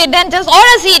onto it, then just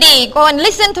order CD. Go and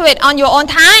listen to it on your own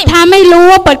time. ถ้าไม่รู้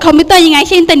ว่าเปิดคอมพิวเตอร์ยังไงใ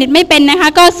ช้อินเทอร์เน็ตไม่เป็นนะคะ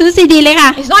ก็ซื้อซีดีเลยค่ะ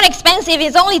It's not expensive.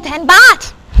 It's only 10 baht.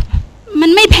 มั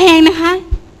นไม่แพงนะคะ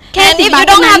แค่ And if you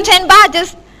don't have 10 baht,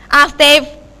 just ask Dave.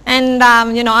 And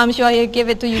I'm sure he'll give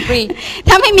it to you free.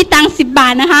 ถ้าไม่มีตังค์10 บา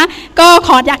ทนะคะก็ข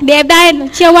อจากเดฟได้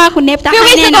เชื่อว่าคุณเดฟจะใ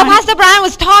ห้แน่นอน Few weeks ago, Pastor Brian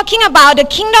was talking about the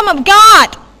kingdom of God.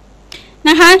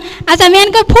 นะคะอาจารย์เมน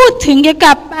ก็พูดถึงเกี่ยว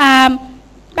กับ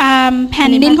แผ่น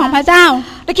ดินของพระเจ้า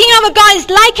The kingdom of God is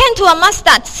likened to a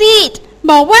mustard seed.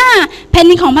 บอกว่าแผ่น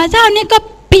ดินของพระเจ้าเนี่ยก็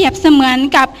เปรียบเสมือน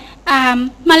กับ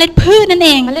เมล็ดพืชนั่นเอ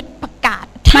ง เมล็ดผักกาด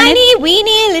Tiny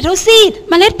weeny little seed.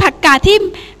 เมล็ดผักกาดที่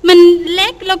มันเล็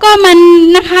กแล้วก็มัน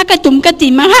นะคะกระจุ่มกระ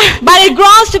จิ๋มอะค่ะ But it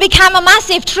grows to become a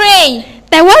massive tree.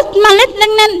 แต่ว่าเมล็ดเ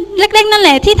ล็กๆนั่นแห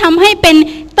ละที่ทำให้เป็น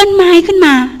ต้นไม้ขึ้นม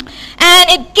า And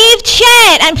it gives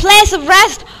shade and place of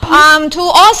rest to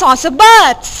all sorts of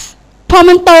birds. พอ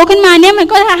มันโตขึ้นมาเนี่ยมัน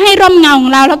ก็จะให้ร่มเงาขอ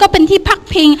งเราแล้วก็เป็นที่พัก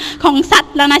พิงของสัต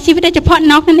ว์และนาชีวิตโดยเฉพาะ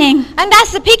นกนั่นเอง And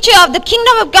that's the picture of the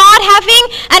kingdom of God having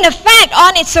an effect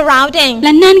on its surrounding. แล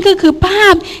ะนั่นก็คือภา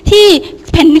พที่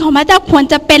แผ่นดินของพระเจ้าควร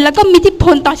จะเป็นแล้วก็มีอิทธิพ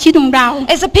ลต่อชีวิตของเรา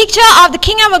It's a picture of the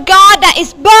kingdom of God that is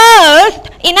birthed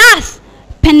in us.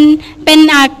 เป็น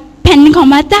แผ่นดินของ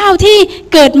พระเจ้าที่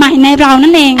เกิดใหม่ในเรา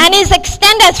นั่นเอง And is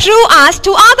extended through us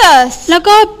to others. แล้ว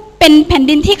ก็เป็นแผ่น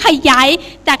ดินที่ขยาย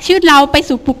จากชีวิตเราไป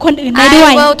สู่บุคคลอื่นได้ด้ว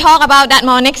ย I will talk about that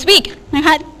more next week. นะค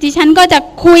ะดิฉันก็จะ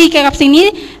คุยเกี่ยวกับสิ่งนี้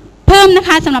เพิ่มนะค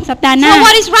ะสำหรับสัปดาห์หน้า So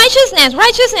what is righteousness?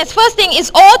 Righteousness, first thing, is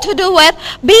all to do with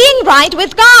being right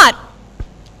with God.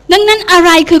 ดังนั้นอะไ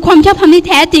รคือความชอบธรรมที่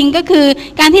แท้จริงก็คือ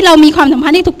การที่เรามีความสัมพั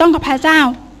นธ์ที่ถูกต้องกับพระเจ้า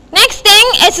Next thing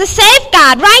is a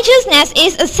safeguard. Righteousness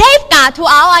is a safeguard to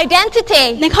our identity.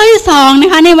 ในข้อที่2นะ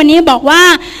คะในวันนี้บอกว่า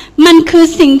มันคือ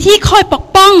สิ่งที่คอยปก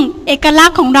ป้องเอกลัก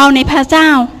ษณ์ของเราในพระเจ้า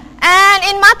And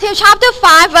in Matthew chapter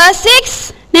 5 verse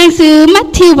 6, ในหนังสือมัท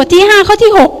ธิวบทที่5ข้อ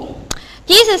ที่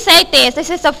6 Jesus said this. This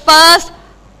is the first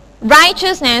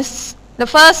righteousness.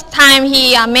 The first time he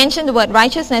mentioned the word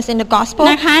righteousness in the gospel.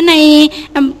 นะคะใน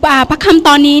พระคำต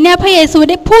อนนี้เนี่ยพระเยซู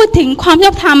ได้พูดถึงความช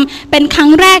อบธรรมเป็นครั้ง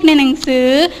แรกในหนังสือ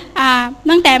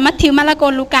ตั้งแต่มัทธิวมาระโก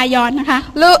ลูกายอนนะคะ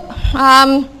Look,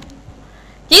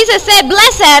 Jesus said,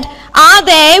 "Blessed are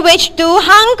they which do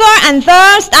hunger and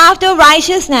thirst after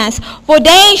righteousness, for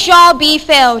they shall be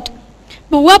filled."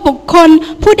 บอกว่าบุคคล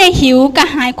ผู้ใดหิวกระ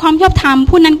หายความชอบธรรม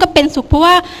ผู้นั้นก็เป็นสุขเพราะ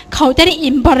ว่าเขาจะได้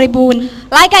อิ่มบริบูรณ์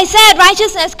Like I said,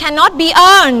 righteousness cannot be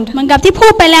earned. เหมือนกับที่พู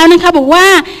ดไปแล้วนะคะบอกว่า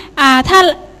ถ้า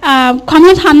ความช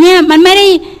อบธรรมเนี่ยมันไม่ได้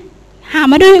หา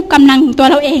มาด้วยกำลังของตัว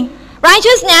เราเอง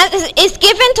Righteousness is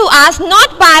given to us not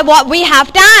by what we have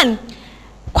done.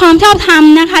 ความชอบธรรม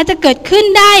นะคะจะเกิดขึ้น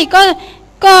ได้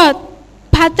ก็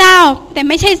พระเจ้าแต่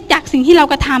ไม่ใช่จากสิ่งที่เรา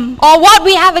กระทำ or what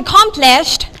we have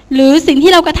accomplished. หรือสิ่ง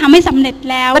ที่เรากระทำให้สำเร็จ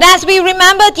แล้ว But as we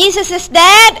remember Jesus'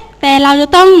 death, แต่เราจะ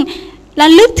ต้องระ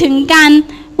ลึกถึงการ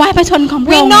วายพระชนของพร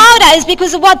ะ we องค์ know that it's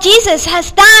because of what Jesus has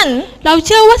done เราเ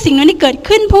ชื่อว่าสิ่งนั้นที่เกิด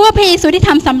ขึ้นเพราะว่าพระเยซูได้ท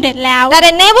ำสำเร็จแล้ว that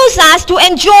enables us to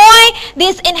enjoy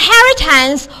this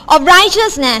inheritance of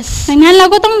righteousness. ดังนั้นเรา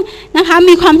ก็ต้องนะคะ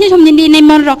มีความชื่นชมยินดีใน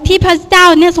มรดกที่พระเจ้า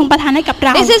เนี่ยทรงประทานให้กับเร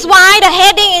า This is why the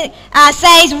heading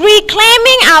says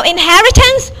reclaiming our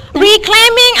inheritance.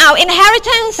 Reclaiming our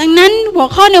inheritance. ดังนั้นหัว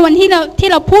ข้อในวันที่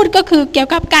เราพูดก็คือเกี่ยว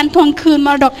กับการทวงคืนม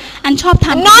รดกอันชอบธร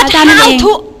รมของ Not พระเจ้านั่นเอง how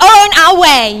to earn our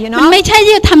way, มันไม่ใช่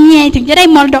ที่จะทำยังไงถึงจะได้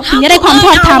มรดกถึงจะได้ความช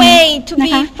อบธรรม to นะ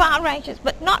คะ be far righteous,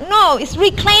 but no, it's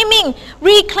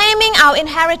reclaiming our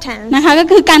inheritance. นะคะก็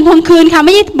คือการทวงคืนค่ะไ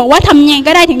ม่ใช่บอกว่าทำยังไง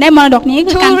ก็ได้ถึงได้มรดกนี้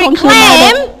คือการทวงคืนมรด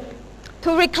ก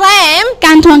To reclaim ก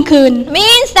ารทวงคืน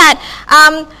means that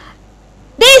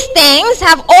these things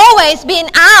have always been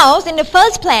ours in the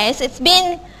first place. It's been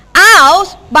ours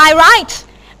by right.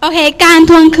 โอเคการ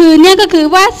ทวงคืนเนี่ยก็คือ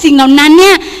ว่าสิ่งเหล่านั้นเ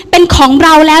นี่ยเป็นของเร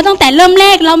าแล้วตั้งแต่เริ่มแร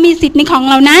กเรามีสิทธิ์ในของ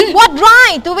เหล่านั้น What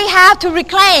right do we have to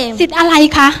reclaim? สิทธิ์อะไร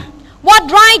คะ What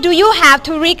right do you have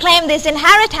to reclaim this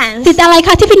inheritance? สิทธิ์อะไรค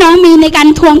ะที่พี่น้องมีในการ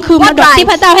ทวงคืนมรดกที่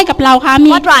พระเจ้าให้กับเราคะมี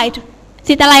What right?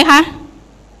 สิทธิ์อะไรคะ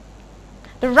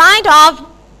The right of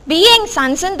being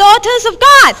sons and daughters of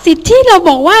God. สิทธิ์ที่เรา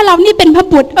บอกว่าเรานี่เป็นพระ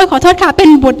บุตรขอโทษค่ะเป็น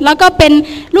บุตรแล้วก็เป็น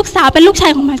ลูกสาวเป็นลูกชา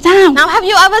ยของพระเจ้า Now have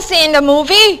you ever seen the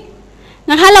movie?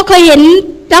 นะคะเราเคยเห็น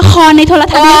ละครในโทร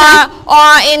ทัศน์ไหมคะ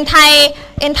or in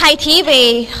Thai TV?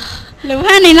 หรือ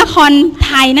ว่าในละครไ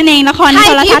ทยนั่นเองละครในโ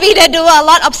ทร Thai ทัศน์ TV they do a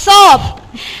lot of soap.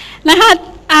 นะคะ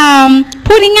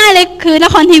พูดง่ายๆเลยคือละ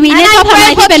ครทีวี And เนี่ยชอบ I ทำอะไร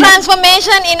pray ที่ for เป็น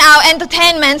transformation in our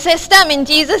entertainment system in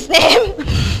Jesus' name.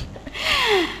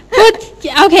 พูด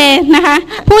โอเคนะคะ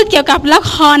พูดเกี่ยวกับละ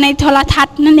ครในโทรทัศ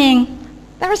น์นั่นเอง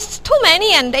There's too many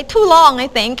and they're too long, I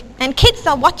think. And kids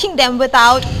are watching them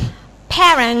without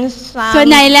parents. ส่วน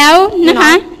ใหญ่แล้วนะค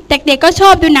ะเด็กๆก็ชอ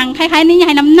บดูหนังคล้ายๆนิยา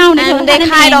ยน้ำเน่าในโทร And ทัศ they น์นั่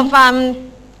นเอ kind ง of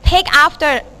take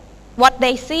after what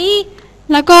they see.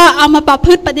 แล้วก็เอามาประพ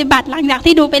ฤติปฏิบัติหลังจาก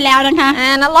ที่ดูไปแล้วนะคะ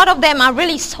And a lot of them are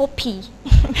really soapy.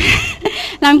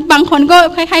 บางคนก็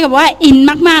คล้ายๆกับว่าอิน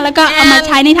มากๆแล้วก็เอามาใ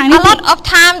ช้ในทางที่ a lot of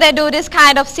time they do this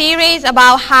kind of series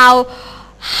about how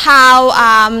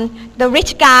the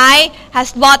rich guy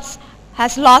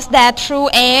has lost their true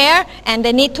heir and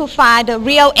they need to find the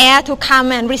real heir to come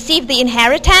and receive the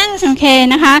inheritance. โอเค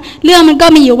นะคะเรื่องมันก็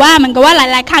มีอยู่ว่ามันก็ว่าห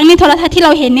ลายๆครั้งในโทรทัศน์ที่เร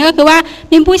าเห็นนี่ก็คือว่า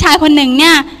มีผู้ชายคนหนึ่งเ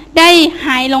นี่ยได้ห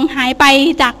ายไป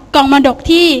จากกองมรดก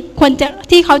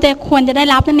ที่เขาจะควรจะได้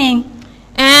รับนั่นเอง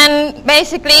And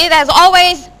basically there's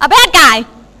always a bad guy.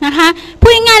 นะคะพู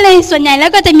ดง่ายๆเลยส่วนใหญ่แล้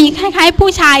วก็จะมีคล้ายๆผู้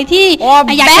ชายที่ or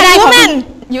อยากจะได้ bad woman.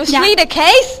 Usually the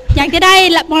case. อยากจะได้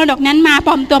มรดกนั้นมาป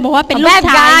ลอมตัวบอกว่าเป็นลูก bad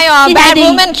ชาย guy or ที่แท้ bad จริ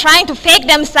ง woman trying to fake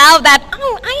themselves that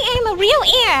I am a real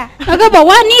heir. แล้วก็บอก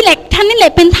ว่านี่แหละท่านนี่แหล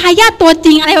ะเป็นทายาทตัวจ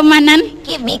ริงอะไรประมาณนั้น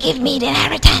Give me the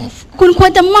inheritance. คุณคว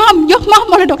รจะยกมอบ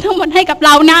มรดกทั้งหมดให้กับเร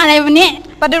านะอะไรแบบนี้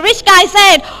But the rich guy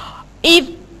said,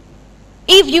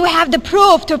 if you have the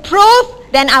proof to prove,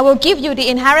 then I will give you the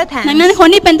inheritance. ดังนั้นคน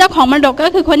ที่เป็นเจ้าของมรดกก็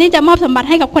คือคนที่จะมอบสมบัติ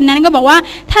ให้กับคนนั้นก็บอกว่า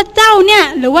ถ้าเจ้าเนี่ย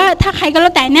หรือว่าถ้าใครก็แล้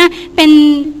วแต่เนี่ยเ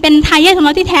ป็นทายาทของเร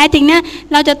าที่แท้จริงเนี่ย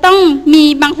เราจะต้องมี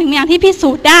บางสิ่งบางอย่างที่พิสู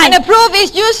จน์ได้ And the proof is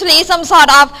usually some sort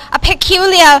of a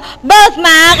peculiar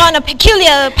birthmark on a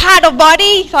peculiar part of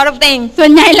body sort of thing. ส่ว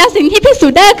นใหญ่แล้วสิ่งที่พิสู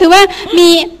จน์ได้คือว่ามี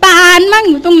ปานบ้าง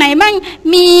อยู่ตรงไหนบ้าง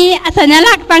มีสัญ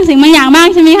ลักษณ์บางสิ่งบางอย่างบ้าง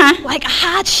ใช่ไหมคะ Like a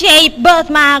heart-shaped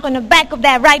birthmark on the back of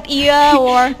their right ear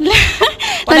or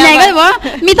ส่วนใหญ่ก็จะบอกว่า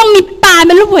ต้องมีปานเ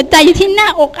ป็นรูปหัวใจอยู่ที่หน้า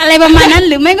อกอะไรประมาณนั้น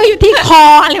หรือไม่ก็อยู่ที่คอ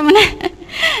อะไรประมาณนั้น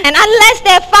And unless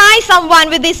they find someone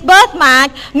with this birthmark,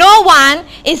 no one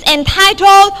is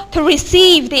entitled to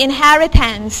receive the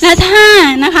inheritance. และถ้า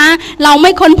นะคะเราไ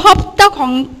ม่ค้นพบเจ้าขอ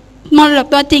งมรดก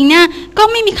ตัวจริงเนี่ยก็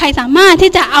ไม่มีใครสามารถ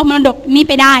ที่จะเอามรดกนี้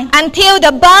ไปได้ Until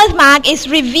the birthmark is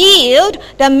revealed,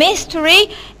 the mystery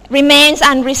remains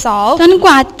unresolved. จนก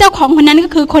ว่าเจ้าของคนนั้นก็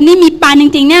คือคนที่มีปานจ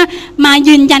ริงๆเนี่ยมา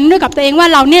ยืนยันด้วยกับตัวเองว่า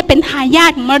เราเนี่ยเป็นทายา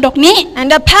ทของมรดกนี้ And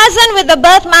the person with the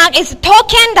birthmark is a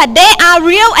token that they are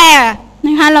real heir. น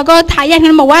ะคะแล้วก็ทายาท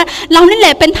นั้นบอกว่าเรานี่แหล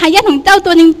ะเป็นทายาทของเจ้า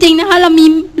ตัวจริงๆนะคะเรา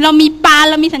มีปาน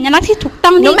เรามีสัญลักษณ์ที่ถูกต้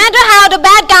อง No matter how the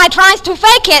bad guy tries to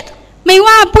fake it. ไม่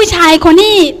ว่าผู้ชายคน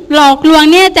ที่หลอกลวง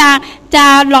เนี่ยจะ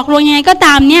หลอกลวงยังไงก็ต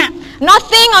ามเนี่ย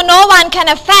Nothing or no one can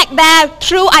affect their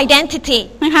true identity.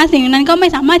 นะคะสิ่งนั้นก็ไม่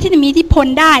สามารถที่จะมีอิทธิพล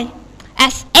ได้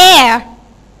As heir.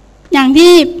 อย่าง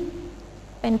ที่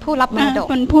เป็นผู้รับมรดก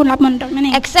เป็นผู้รับมรดกนั่นเอ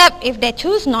ง Except if they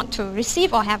choose not to receive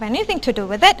or have anything to do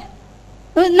with it.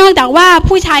 นอกจากว่า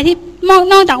ผู้ชายที่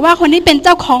นอกจากว่าคนที่เป็นเ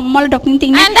จ้าของมรดกจริ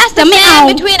งๆเนี่ย And that's จะ the ไม่เอา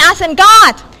same between us and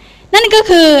God. นั่นก็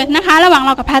คือนะคะระหว่างเร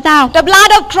ากับพระเจ้า The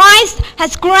blood of Christ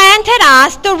has granted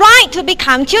us the right to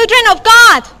become children of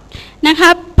God. นะคะ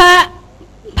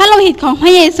พระโลหิตของพร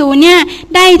ะเยซูเนี่ย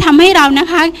ได้ทำให้เรานะ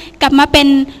คะกลับมาเป็น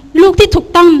ลูกที่ถูก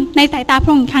ต้องในสายตาพร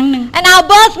ะองค์อีกครั้งหนึ่ง And our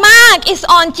birthmark is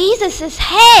on Jesus'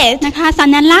 head. นะคะสั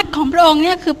ญลักษณ์ของพระองค์เ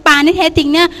นี่ยคือปานที่แท้จริง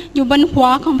เนี่ยอยู่บนหัว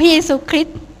ของพระเยซูคริส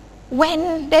ต์ When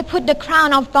they put the crown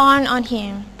of thorn on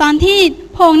him. ตอนที่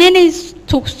พระองค์เนี่ยได้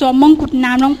ถูกสวมมงกุฎ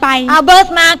น้ำลงไป Our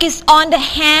birthmark is on the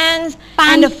hands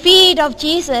and the feet of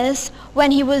Jesus when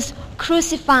he was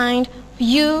crucified for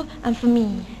you and for me.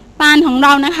 ปานของเร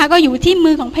านะคะก็อยู่ที่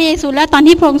มือของพระเยซูและตอน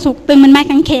ที่พระองค์ถูกตึงบนไม้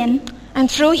กางเขน And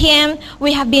through him we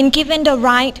have been given the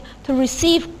right to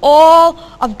receive all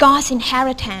of God's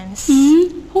inheritance.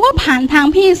 เพราะว่าผ่านทาง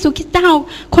พระเยซูคริสต์เจ้า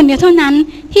คนเดียวเท่านั้น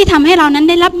ที่ทำให้เรานั้น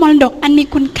ได้รับมรดกอันมี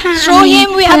คุณค่า Through him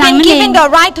we พ have ลัง been นั่นเอง given the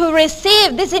right to receive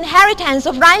this inheritance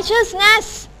of righteousness.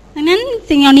 ดังนั้น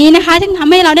สิ่งเหล่านี้นะคะจึงท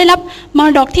ำให้เราได้รับมร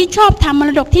ดกที่ชอบธรรมม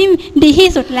รดกที่ดีที่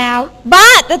สุดแล้ว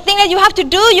But the thing that you have to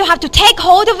do, you have to take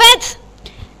hold of it.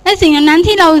 และสิ่งนั้น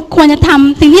ที่เราควรจะท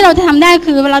ำสิ่งที่เราจะทำได้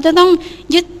คือเราจะต้อง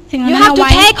ยึดสิ่งนั้น You เอา have to ไว้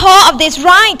take hold of this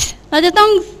right. เราจะต้อง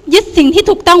ยึดสิ่งที่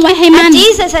ถูกต้องไว้ให้มั่น And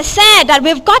Jesus has said that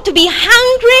we've got to be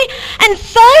hungry and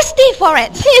thirsty for it.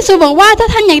 พระเยซูบอกว่าถ้า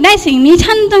ท่านอยากได้สิ่งนี้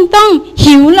ท่านต้อง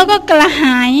หิวแล้วก็กระห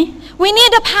าย We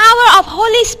need the power of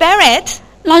Holy Spirit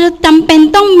เราจะจำเป็น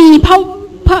ต้องมี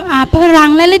พลัง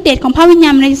และฤทธิ์เดชของพระวิญญา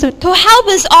ณบริสุทธิ์ to help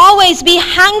us always be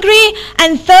hungry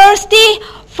and thirsty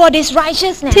for this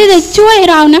righteousness. ที่จะช่วย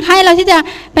เรานะคะเราที่จะ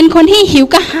เป็นคนที่หิว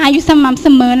กระหายอยู่สม่ำเส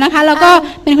มอนะคะแล้วก็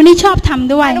เป็นคนที่ชอบท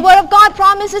ำด้วย And the Word of God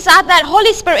promises us that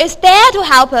Holy Spirit is there to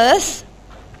help us.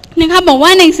 นะคะบอกว่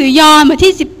าในหนังสือยอห์นบท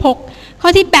ที่16ข้อ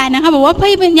ที่8นะคะบอกว่าพระ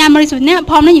วิญญาณบริสุทธิ์เนี่ย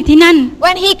พร้อมแล้วอยู่ที่นั่น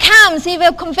When He comes, He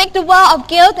will convict the world of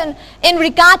guilt and in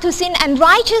regard to sin and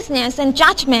righteousness and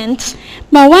judgment.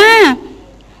 บอกว่า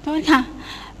โทษค่ะ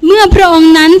เมื่อพระอง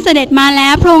ค์นั้นเสด็จมาแล้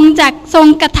วพระองค์จะทรง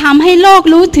กระทำให้โลก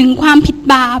รู้ถึงความผิด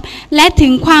บาปและถึ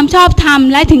งความชอบธรรม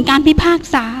และถึงการพิพาก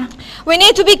ษา We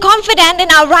need to be confident in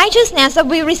our righteousness that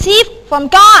we receive from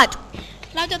God.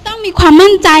 เราจะต้องมีความ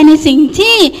มั่นใจในสิ่ง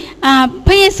ที่พ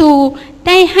ระเยซูไ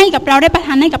ด้ให้กับเราได้ประท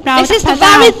านให้กับเรา This is the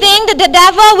very thing that the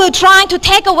devil will try to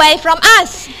take away from us.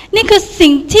 นี่คือสิ่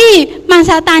งที่มาร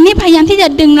ซาตานนี่พยายามที่จะ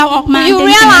ดึงเราออกมา You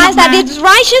realize that this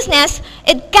righteousness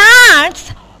it guards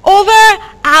over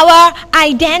our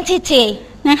identity.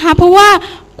 นะคะเพราะว่า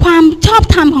ความชอบ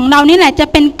ธรรมของเรานี่แหละจะ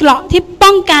เป็นเกราะที่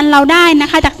ป้องกันเราได้นะ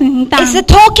คะจากสิ่งต่างๆ It's a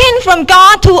token from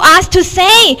God to us to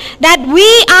say that we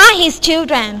are His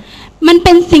children. มันเ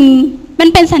ป็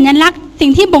นสัญลักษณ์สิ่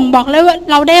งที่บ่งบอกเลยว่า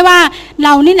เราได้ว่าเร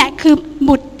านี่แหละคือ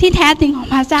บุตรที่แท้จริงของ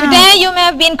พระเจ้า Today you may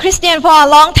have been Christian for a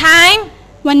long time.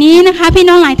 วันนี้นะคะพี่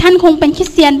น้องหลายท่านคงเป็นคริ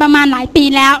สเตียนประมาณหลายปี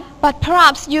แล้ว But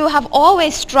perhaps you have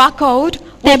always struggled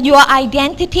with your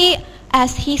identity as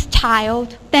His child.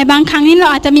 แต่บางครั้งนี้เรา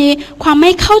อาจจะมีความไ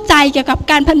ม่เข้าใจเกี่ยวกับ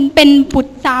การเป็นบุต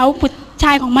รสาวบุตรช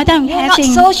ายของพระเจ้าอย่างแท้ You're จริ not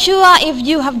ง so sure if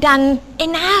you have done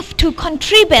enough to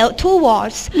contribute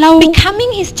towards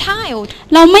becoming His child.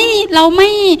 เราไม่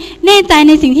แน่ใจใ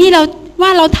นสิ่งที่เราว่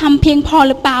าเราทำเพียงพอ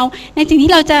หรือเปล่าในสิ่ง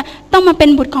ที่เราจะต้องมาเป็น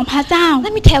บุตรของพระเจ้า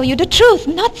Let me tell you the truth.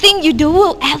 Nothing you do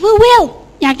will ever will.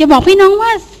 อยากจะบอกพี่น้องว่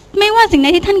าไม่ว่าสิ่งใด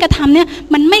ที่ท่านกระทำเนี่ย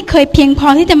มันไม่เคยเพียงพอ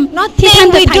ที่ท่าน Nothing จะ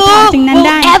we ถ่าย do ทอดสิ่งนั้น will ไ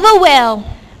ด้ ever will.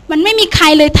 มันไม่มีใคร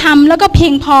เลยทำแล้วก็เพี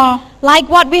ยงพอ Like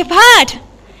what we've heard.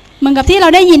 เหมือนกับที่เรา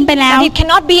ได้ยินไปแล้ว That it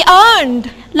cannot be earned.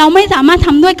 เราไม่สามารถท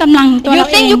ำด้วยกำลังตัว You เรา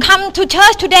เอ think ง you come to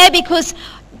church today because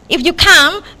if you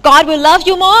come, God will love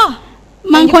you more.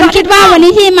 บางคนคิดว่าวัน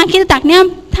นี้ที่มาคริสตจักรเนี่ย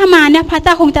ถ้ามาเนี่ยพระเจ้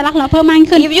าคงจะรักเราเพิ่มมาก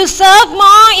ขึ้น If you serve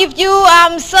more, if you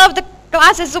serve the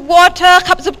glasses of water,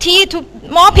 cups of tea to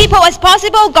more people as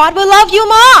possible, God will love you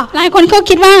more. หลายคนก็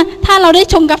คิดว่าถ้าเราได้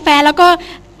ชงกาแฟแล้วก็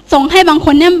ส่งให้บางค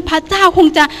นเนี่ยพระเจ้าคง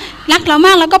จะรักเราม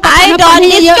ากแล้วก็ประทาน I พร don't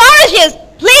ให้เยอะ discourage you.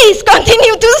 Please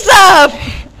continue to serve.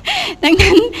 ดัง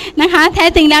นั้นนะคะแท้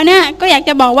จริงแล้วเนี่ยก็อยากจ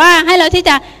ะบอกว่าให้เราที่จ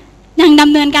ะยังด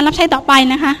ำเนินการรับใช้ต่อไป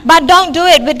นะคะ But don't do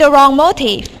it with the wrong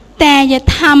motive. แต่อย่า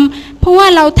ทำเพราะว่า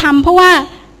เราทำเพราะว่า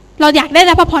เราอยากได้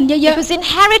รับพระพรเยอะ Because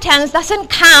inheritance doesn't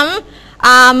come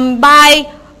by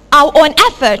our own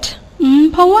effort.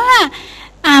 ๆเพราะว่า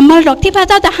มรดกที่พระเ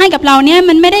จ้าจะให้กับเราเนี่ย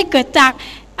มันไม่ได้เกิดจาก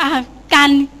การ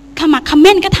ขมักเข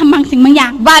ม้นก็ทำบางสิ่งบางอย่า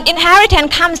ง But inheritance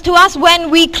comes to us when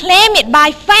we claim it by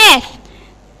faith.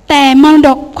 แต่มรด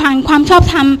กความชอบ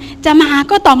ธรรมจะมา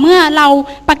ก็ต่อเมื่อเรา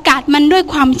ประกาศมันด้วย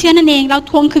ความเชื่อนั่นเองเรา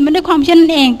ทวงคืนมันด้วยความเชื่อนั่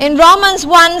นเอง In Romans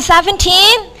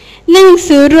 1:17, หนัง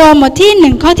สือโรมบทที่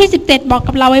1ข้อที่17บอก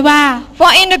กับเราไว้ว่า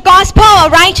For in the gospel a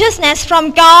righteousness from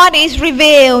God is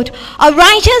revealed, a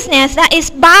righteousness that is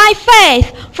by faith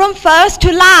from first to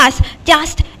last,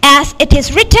 just as it is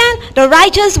written, the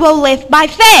righteous will live by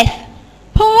faith.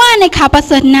 เพราะว่าในข่าวประเ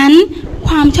สริฐนั้นค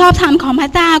วามชอบธรรมของพร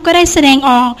ะเจ้าก็ได้แสดง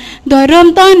ออกโดยเริ่ม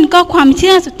ต้นก็ความเ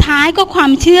ชื่อสุดท้ายก็ควา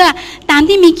มเชื่อตาม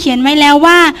ที่มีเขียนไว้แล้ว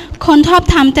ว่าคนชอบ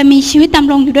ธรรมจะมีชีวิตด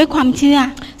ำรงอยู่ด้วยความเชื่อ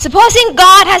Supposing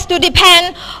God has to depend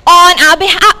on our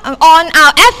behalf, on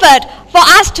our effort for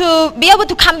us to be able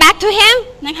to come back to Him.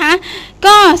 นะคะ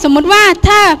ก็สมมุติว่า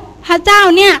ถ้าพระเจ้า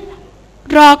เนี่ย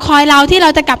รอคอยเราที่เรา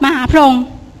จะกลับมาหาพระองค์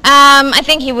I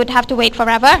think He would have to wait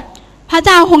forever. พระเ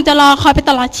จ้าคงจะรอคอยไป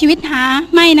ตลอดชีวิตหา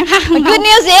ไม่นะคะ The good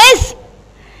news is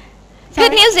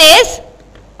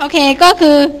โอเคก็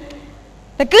คือ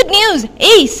the good news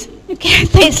is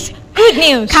good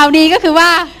news. ข่าวดีก็คือว่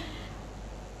า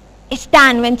It's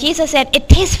done when Jesus said it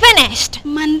is finished.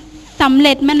 มันสำเ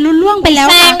ร็จมันลุล่วงไปแล้ว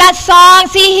We ค่ะ sang that song,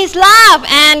 See His love,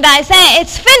 and I say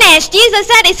it's finished. Jesus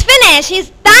said it's finished. He's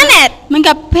done it. เหมือน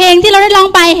กับเพลงที่เราได้ร้อง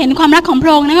ไปเห็นความรักของพร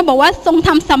ะองค์นะคะบอกว่าทรงท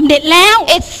ำสำเร็จแล้ว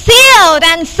It's sealed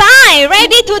and signed,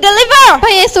 ready to deliver. พ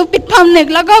ระเยซูปิดผนึก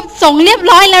แล้วก็ส่งเรียบ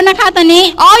ร้อยแล้วนะคะตอนนี้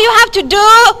All you have to do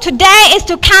today is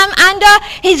to come under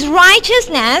His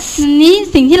righteousness. นี้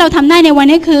สิ่งที่เราทำได้ในวัน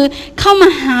นี้คือเข้ามา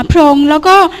หาพระองค์แล้ว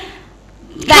ก็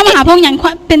เข้ามาหาพระองค์อย่าง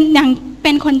เ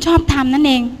ป็นคนชอบธรรมนั่น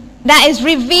เอง that is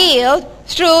revealed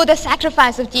through the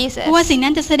sacrifice of Jesus. เพราะว่าสิ่งนั้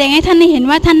นจะแสดงให้ท่านได้เห็น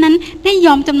ว่าท่านนั้นได้ย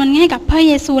อมจำนนให้กับพระ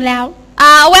เยซูแล้ว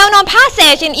well-known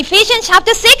passage in Ephesians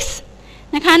chapter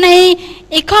 6. นะคะใน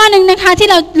อีกข้อหนึ่งนะคะที่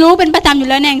เรารู้เป็นประจำอยู่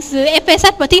แล้วในหนังสือเอเฟซั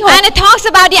สบทที่6 And it talks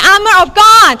about the armor of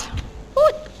God.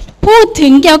 พูดถึ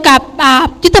งเกี่ยวกับ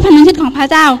ยุทธภัณฑ์ชีวิตของพระ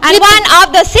เจ้า And one of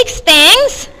the 6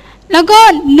 things แล้วก็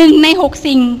1ใน6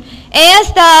สิ่ง is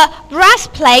the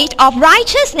breastplate of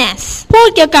righteousness. พูด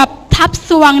เกี่ยวกับทัพ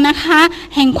สวงนะคะ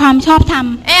แห่งความชอบธรรม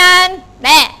And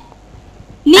there.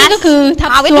 นี่ก็คือทัพ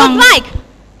how ส it วง looks like.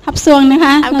 ทัพสวงนะค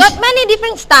ะ I've got many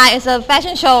different styles. It's a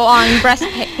fashion show on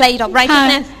breastplate of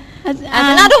righteousness. There's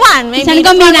another one. Maybe ฉัน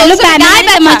ก็มีหลายรูปแบบที่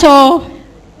จะมาโชว์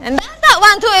And that's that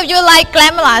one too if you like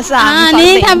glamorous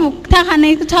นี่ถ้าใคร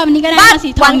ชอบอันนี้ก็ได้สี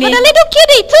ทอง But ดี one for the little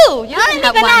kitty too. You can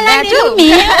have one there too.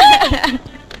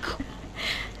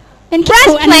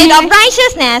 Breastplate of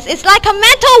righteousness is like a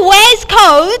metal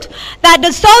waistcoat that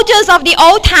the soldiers of the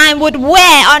old time would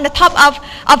wear on the top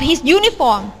of his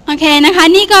uniform. โอเคนะคะ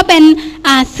นี่ก็เป็น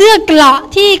เสื้อเกราะ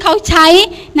ที่เขาใช้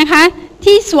นะคะ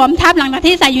ที่สวมทับหลังจาก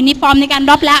ที่ใส่ยูนิฟอร์มในการ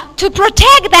รบแล้ว To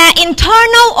protect their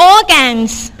internal organs.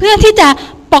 เพื่อที่จะ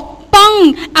ปกป้อง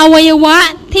อวัยวะ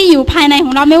ที่อยู่ภายในข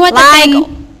องเราไม่ว่าจะเป็น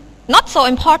not so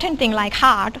important thing like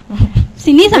heart.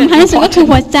 สิ่งที่สำคัญที่สุดก็คือ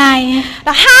หัวใจ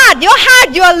The heart,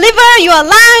 your liver, your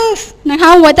lungs. นะคะ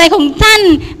หัวใจของท่าน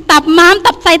ตับม้าม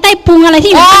ตับไตไตพุงอะไร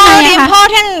ที่อยู่ข้างใน All the ค่ะ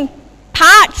important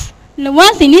parts. หรือว่า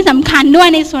สิ่งที่สำคัญด้วย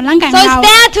ในส่วนร่างกายข So องเรา it's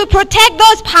there to protect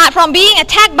those parts from being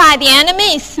attacked by the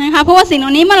enemies. นะคะเพราะว่าสิ่งเหล่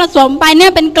านี้เมื่อเราสวมไปเนี่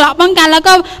ยเป็นเกราะป้องกันแล้ว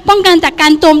ก็ป้องกันจากกา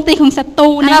รโจมตีของศัตรู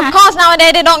And นะ of คะ course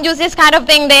nowadays they don't use this kind of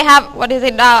thing. They have what is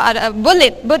it?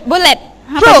 Bullet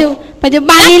ปัจจุ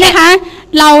บันนี้นะคะ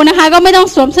เรานะคะก็ไม่ต้อง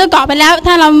สวมเสื้อเกราะไปแล้ว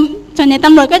ถ้าเราส่วนใหญ่ต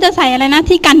ำรวจก็จะใส่อะไรนะ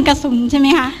ที่กันกระสุนใช่ไหม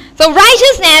คะ So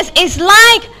righteousness is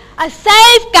like a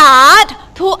safeguard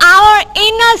to our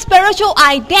inner spiritual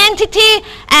identity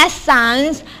as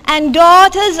sons and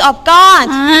daughters of God.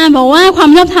 บอกว่าความ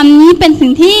ชอบธรรมนี้เป็นสิ่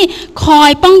งที่คอ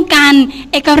ยป้องกัน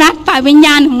เอกลักษณ์ฝ่ายวิญญ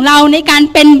าณของเราในการ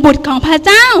เป็นบุตรของพระเ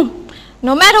จ้า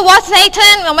No matter what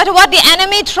Satan, no matter what the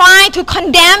enemy try to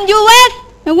condemn you with.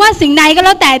 ไม่ว่าสิ่งใดก็แ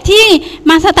ล้วแต่ที่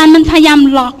มารซาตานมันพยายาม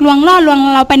หลอกลวงล่อลวง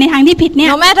เราไปในทางที่ผิดเนี่ย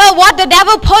No matter what the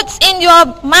devil puts in your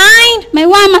mind. ไม่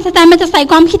ว่ามารซาตานมันจะใส่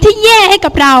ความคิดที่แย่ให้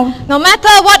กับเรา No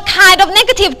matter what kind of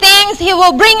negative things he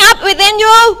will bring up within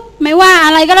you. ไม่ว่าอ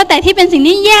ะไรก็แล้วแต่ที่เป็นสิ่ง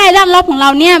ที่แย่ด้านลบของเรา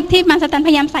เนี่ยที่มารซาตานพ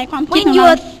ยายามใส่ความคิดของเรา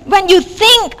When you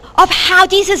think of how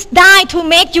Jesus died to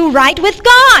make you right with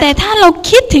God. แต่ถ้าเรา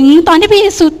คิดถึงตอนที่พระเย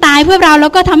ซูตายเพื่อเราแล้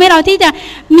วก็ทำให้เราที่จะ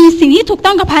มีสิ่งที่ถูกต้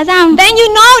องกับพระเจ้า Then you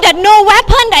know that no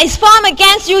weapon that is formed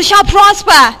against you shall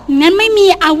prosper. งั้นไม่มี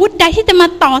อาวุธใดที่จะมา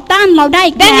ต่อต้านเราได้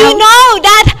อีกแล้ว Then you know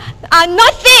that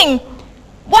nothing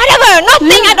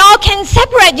at all can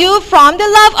separate you from the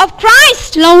love of Christ.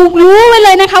 เรารู้ไว้เล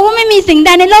ยนะคะว่าไม่มีสิ่งใด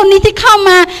ในโลกนี้ที่เข้าม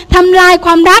าทำลายค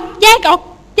วามรักแยก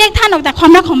ท่านออกจากควา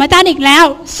มรักของพระเจ้าอีกแล้ว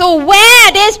So wear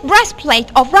this breastplate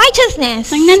of righteousness.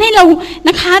 ดังนั้นให้เราน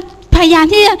ะคะพยายาม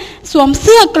ที่จะสวมเ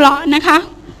สื้อเกราะนะคะ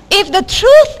If the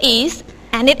truth is,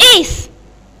 and it is,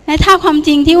 และถ้าความจ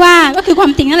ริงที่ว่าก็คือควา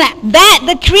มจริงนั่นแหละ that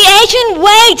the creation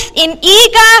waits in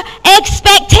eager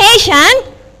expectation.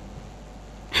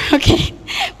 โอเค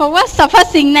บอกว่าสรรพ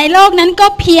สิ่งในโลกนั้นก็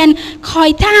เพียรคอย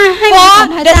ท่าให้พระ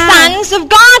For the เจ้า sons of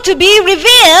God to be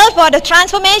revealed, for the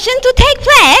transformation to take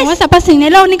บอกว่า place. สรรพสิ่งใน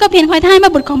โลกนี้ก็เพียรคอยท่าให้พร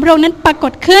ะบุตรของพระองค์นั้นปราก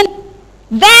ฏขึ้น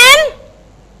Then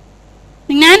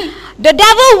ดังนั้น the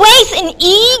devil waits in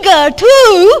eager to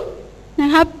นะ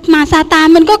ครับมาซาตาน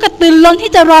มันก็กระตือร้น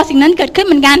ที่จะรอสิ่งนั้นเกิดขึ้นเ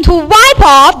หมือนกัน to wipe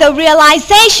off the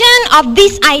realization of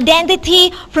this identity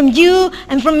from you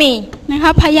and from me. นะค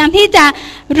ะพยายามที่จะ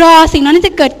รอสิ่งนั้นจ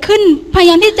ะเกิดขึ้นพยา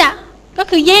ยามที่จะก็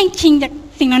คือแย่งชิงจาก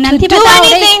สิ่งเหล่านั้นที่พระ Do เจ้าได้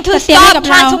anything to เตรียมให้ stop กับ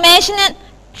เรา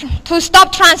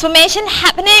transformation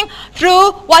happening through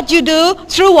what you do,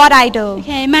 through what I do. โอ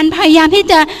เคมันพยายามที่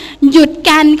จะหยุด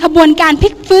การขบวนการพลิ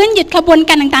กฟื้นหยุดขบวนก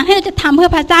ารต่างๆให้เราจะทำเพื่อ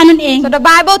พระเจ้านั่นเอง So the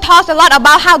Bible talks a lot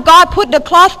about how God put the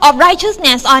cloth of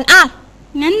righteousness on us.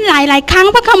 นั้นหลายๆครั้ง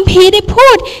พระคัมภีร์ได้พู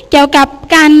ดเกี่ยวกับ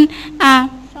การ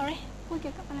พูดเ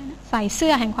กี่ยวกับอะไรนะ ใส่เสื้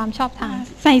อแห่งความชอบธรรม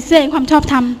ใส่เสื้อแห่งความชอบ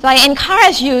ธรรม So I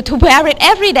encourage you to wear it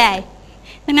every day.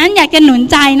 ดังนั้นอยากจะหนุน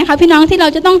ใจนะคะพี่น้องที่เรา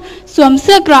จะต้องสวมเ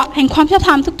สื้อเกราะแห่งความชอบธ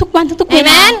รรมทุกๆวันทุกๆเวล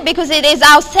า Amen. Because it is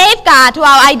our safeguard to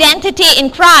our identity in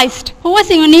Christ. เพราะว่า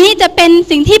สิ่งเหล่านี้จะเป็น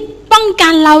สิ่งที่ป้องกั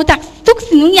นเราจากทุก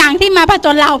สิ่งทุกอย่างที่มาผจ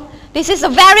ญเรา This is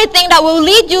the very thing that will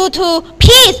lead you to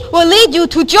peace, will lead you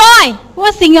to joy. เพราะว่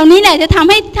าสิ่งเหล่านี้แหละจะทำ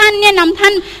ให้ท่านเนี่ยนำท่า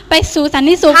นไปสู่สัน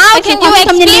ติสุข How ไปสู่ can ความ you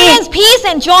สุขยินดี experience peace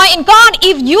and joy in God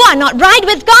if you are not right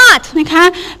with God? นะคะ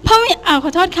เพราะข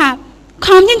อโทษค่ะค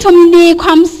วามชื่นชมยินดีคว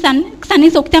ามสันติ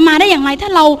สุขจะมาได้อย่างไรถ้า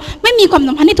เราไม่มีความ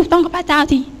สัมพันธ์ที่ถูกต้องกับพระเจ้า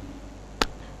ที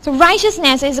So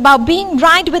righteousness is about being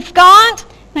right with God.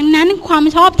 ดังนั้นความ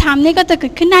ชอบธรรมนี่ก็จะเกิ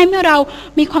ดขึ้นได้เมื่อเรา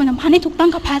มีความสัมพันธ์ที่ถูกต้อง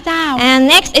กับพระเจ้า And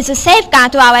next is a safeguard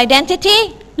to our identity.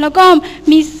 แล้วก็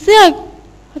มีเสื้อ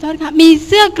ขอโทษค่ะมีเ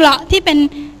สื้อเกราะที่เป็น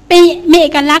มีเอ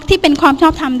กลักษณ์ที่เป็นความชอ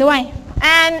บธรรมด้วย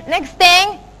And next thing,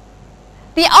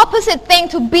 the opposite thing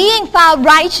to being found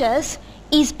righteous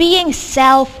is being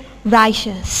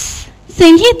self-righteous. สิ่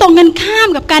งที่ตรงกันข้าม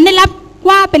กับการได้รับ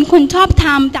ว่าเป็นคนชอบธร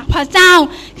รมจากพระเจ้า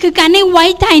คือการได้ไว้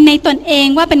ใจในตนเอง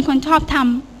ว่าเป็นคนชอบธรรม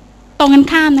ตรงกัน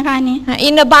ข้ามนะคะนี้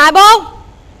In the Bible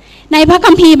ในพระ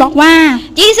คัมภีร์บอกว่า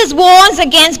Jesus warns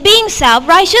against being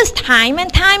self-righteous time and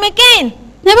time again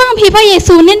ในพระคัมภีร์พระเย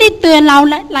ซูเนี่ยได้เตือนเรา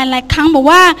หลายๆครั้งบอก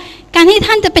ว่าการที่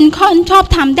ท่านจะเป็นคนชอบ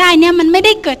ธรรมได้เนี่ยมันไม่ไ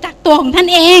ด้เกิดจากตัวของท่าน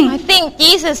เอง I think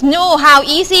Jesus knew how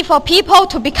easy for people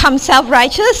to become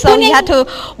self-righteous so he had to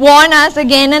warn us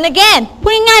again and again พู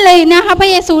ดง่ายๆเลยนะคะพระ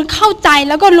เยซูเข้าใจ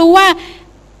แล้วก็รู้ว่า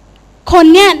คน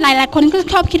เนี่ยหลายๆคนก็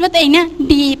ชอบคิดว่าตัวเองเนี่ย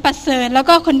ดีประเสริฐแล้ว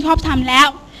ก็คนชอบธรรมแล้ว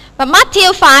But Matthew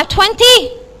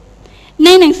 5:20 ใน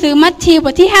หนังสือมัทธิวบ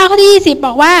ทที่5ข้อที่20บ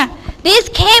อกว่า This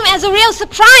came as a real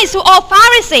surprise to all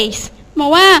Pharisees บอ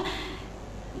กว่า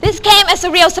This came as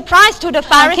a real surprise to the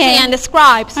Pharisees and the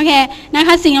scribes. โอเคนะค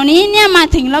ะสิ่งเหล่านี้เนี่ยมา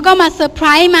ถึงแล้วก็มาเซอร์ไพร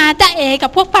ส์มาจ๊ะเอกั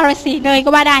บพวกฟาริสีเลยก็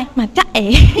ว่าได้มาจ๊ะเอ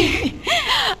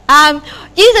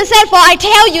Jesus said, "For I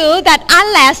tell you that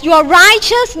unless your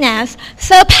righteousness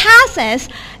surpasses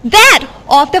that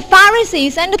of the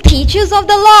Pharisees and the teachers of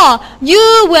the law, you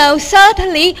will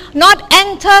certainly not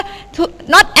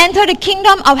enter the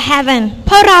kingdom of heaven." เ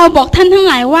พราะเราบอกท่านทั้ง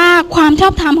หลายว่าความชอ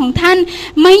บธรรมของท่าน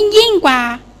ไม่ยิ่งกว่า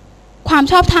ความ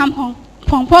ชอบธรรม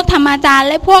ของพวกธรรมาจารย์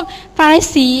และพวกฟาริ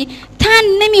สีท่าน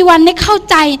ไม่มีวันได้เข้า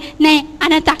ใจในอา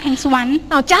ณาจักรแห่งสวรรค์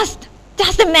Now just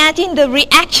imagine the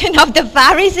reaction of the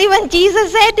Pharisee when Jesus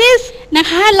said this นะ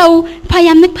คะเราพยาย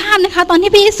ามนึกภาพนะคะตอน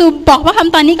ที่พระเยซูบอกว่าค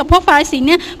ำตอนนี้กับพวกฟาริสีเ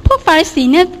นี่ยพวกฟาริสี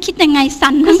เนี่ยคิดยังไง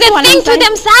สั่นทั้งตัวเลย They think to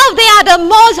themselves they are the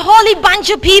most holy bunch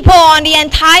of people on the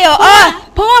entire earth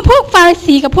เพราะว่าพวกฟาริ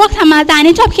สีกับพวกธรรมาจารย์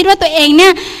นี่ชอบคิดว่าตัวเองเนี่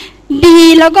ยดี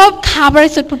แล้วก็ข่าวบริ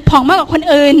สุทธิ์ผุดผ่องมากกว่าคน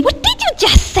อื่น What did you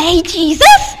just say,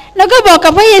 Jesus? แล้วก็บอกกั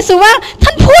บพระเยซูว่าท่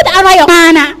านพูดอะไรออกมา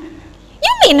น่ะ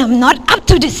You mean I'm not up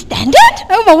to the standard?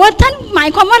 แล้วบอกว่าท่านหมาย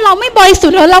ความว่าเราไม่บริสุท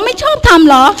ธิ์หรอเราไม่ชอบธรรม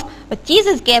หรอ But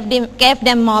Jesus gave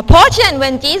them more portion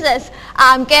when Jesus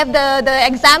gave the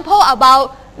example about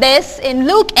this in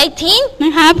Luke 18. น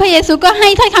ะคะพระเยซูก็ให้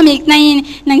ถ้อยคำอีกใน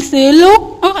หนังสือ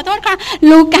ขอโทษค่ะ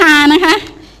ลูกานะคะ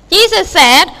Jesus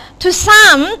said,To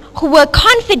some who were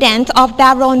confident of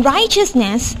their own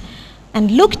righteousness and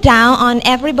looked down on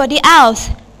everybody else,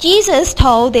 Jesus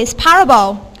told this parable.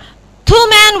 2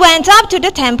 men went up to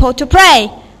the temple to pray,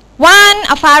 one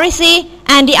a Pharisee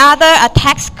and the other a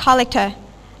tax collector.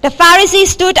 The Pharisee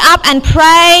stood up and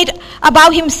prayed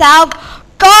about himself,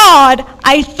 God,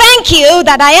 I thank you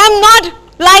that I am not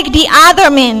like the other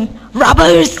men,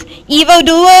 robbers,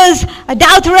 evildoers,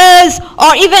 adulterers,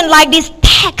 or even like this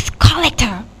tax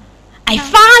collector.I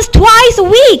fast twice a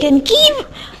week and give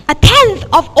a tenth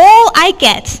of all I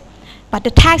get. But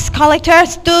the tax collector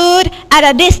stood at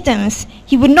a distance.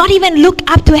 He would not even look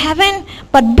up to heaven,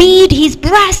 but beat his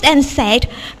breast and said,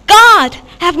 God,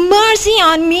 have mercy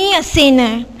on me, a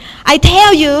sinner. I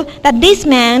tell you that this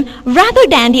man, rather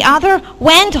than the other,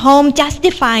 went home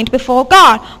justified before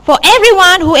God. For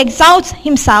everyone who exalts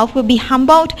himself will be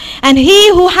humbled, and he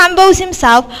who humbles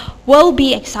himself will be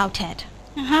exalted.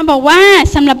นะคะบอกว่า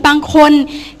สำหรับบางคน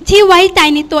ที่ไว้ใจ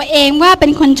ในตัวเองว่าเป็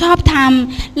นคนชอบธรรม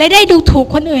และได้ดูถูก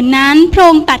คนอื่นนั้นพระอ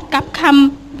งค์ตัดกับค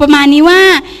ำประมาณนี้ว่า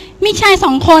มีชาย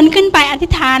2 คนขึ้นไปอธิ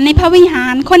ษฐานในพระวิหา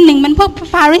รคนหนึ่งเป็นพวก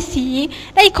ฟาริสี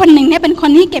และอีกคนหนึ่งเนี่ยเป็นค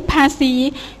นที่เก็บภาษี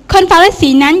คนฟาริสี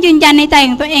นั้นยืนยันในใจข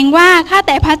องตัวเองว่าข้าแ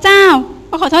ต่พระเจ้า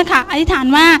ขอโทษค่ะอธิษฐาน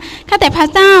ว่าข้าแต่พระ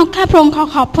เจ้าข้าพระองค์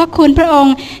ขอบพระคุณพระอง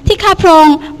ค์ที่ข้าพระอง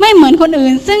ค์ไม่เหมือนคนอื่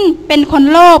นซึ่งเป็นคน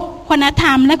โลภคนธร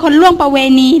รมและคนล่วงประเว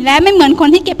ณีและไม่เหมือนคน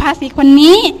ที่เก็บภาษีคน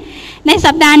นี้ใน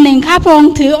สัปดาห์หนึ่งข้าพระองค์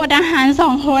ถืออดอาหาร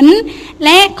2 หนแล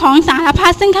ะของสารพั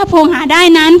ดซึ่งข้าพระองค์หาได้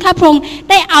นั้นข้าพระองค์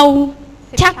ได้เอา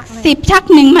10 ชัก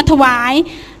หนึ่งมาถวาย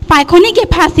ฝ่ายคนที่เก็บ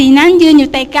ภาษีนั้นยืนอยู่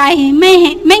แต่ไกล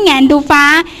ไม่แงนดูฟ้า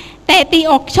แต่ตี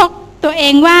อกชกตัวเอ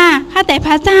งว่าข้าแต่พ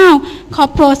ระเจ้าขอ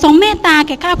โปรดทรงเมตตาแ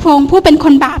ก่ข้าพระองค์ผู้เป็นค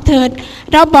นบาปเถิด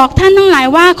เราบอกท่านทั้งหลาย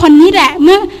ว่าคนนี้แหละเ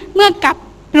มื่อกลับ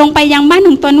ลงไปยังบ้านข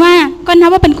องตนว่าก็นับ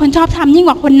ว่าเป็นคนชอบธรรมยิ่ง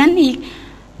กว่าคนนั้นอีก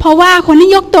เพราะว่าคนที่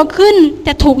ยกตัวขึ้นจ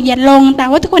ะถูกเหยียดลงแต่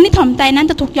ว่าทุกคนที่ถ่อมใจนั้น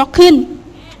จะถูกยกขึ้น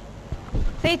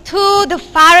To the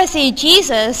Pharisee,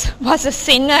 Jesus was a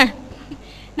sinner.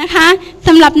 นะคะส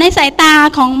ำหรับในสายตา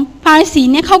ของฟาริสี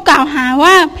เนี่ยเขากล่าวหา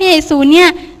ว่าพระเยซูเนี่ย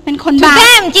เป็นคนบาป To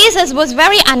them, Jesus was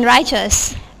very unrighteous.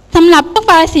 สำหรับพวก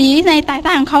ฟาริสีในสายต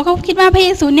าของเขาคิดว่าพระเย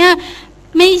ซูเนี่ย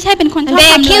ไม่ใช่เป็นคนชอบ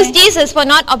ธรรมเลย They accused Jesus for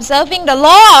not observing the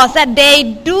laws that they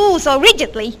do so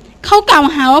rigidly. เขากล่าว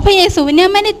หาว่าพระเยซูเนี่ย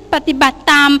ไม่ได้ปฏิบัติ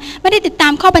ตามไม่ได้ติดตา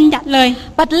มข้อบัญญัติเลย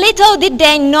But little did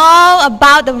they know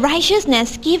about the righteousness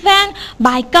given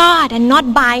by God and not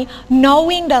by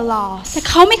knowing the laws. แต่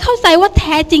เขาไม่เข้าใจว่าแ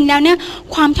ท้จริงแล้วเนี่ย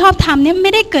ความชอบธรรมเนี่ยไ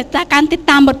ม่ได้เกิดจากการติด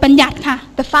ตามบทบัญญัติค่ะ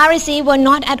The Pharisees were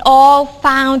not at all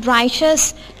found righteous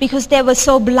because they were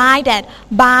so blinded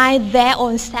by their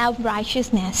own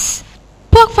self-righteousness.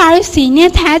 พวกฟาริสีเนี่ย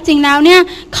แท้จริงแล้วเนี่ย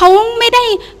เขาไม่ได้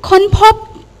ค้นพบ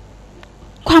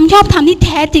ความชอบธรรมที่แ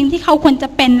ท้จริงที่เขาควรจะ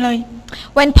เป็นเลย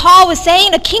When Paul was saying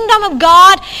the kingdom of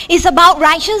God is about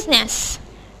righteousness.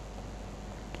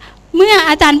 เมื่อ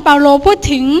อาจารย์เปาโลพูด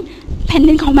ถึงแผ่น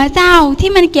ดินของพระเจ้า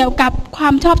ที่มันเกี่ยวกับควา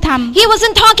มชอบธรรม He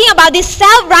wasn't talking about this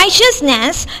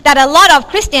self-righteousness that a lot of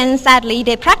Christians sadly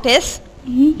they practice.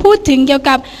 พูดถึงเกี่ยว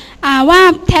กับว่า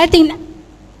แท้จริง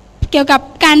เกี่ยวกับ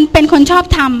การเป็นคนชอบ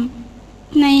ธรรม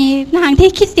ในทางที่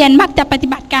คริสเตียนมักจะปฏิ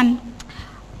บัติกัน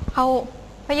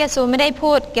พระเยซูไม่ได้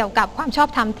พูดเกี่ยวกับความชอบ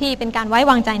ธรรมที่เป็นการไว้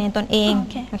วางใจในตนเอง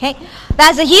Okay.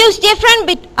 There's a huge difference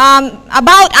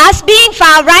about us being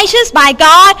found righteous by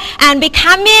God and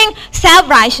becoming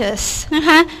self-righteous. นะค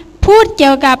ะพูดเกี่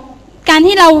ยวกับการ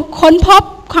ที่เราค้นพบ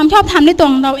ความชอบธรรมด้วยตัว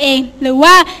ของเราเองหรือ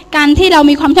ว่าการที่เรา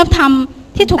มีความชอบธรรม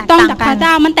ที่ถูกต้องจากพระเจ้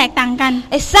ามันแตกต่างกัน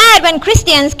It's sad when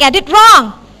Christians get it wrong.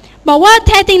 บอกว่าแ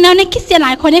ท้จริงแล้วในคริสเตียนหล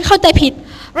ายคนได้เข้าใจผิด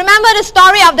Remember the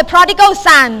story of the prodigal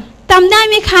son. จำได้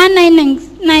ไหมคะใ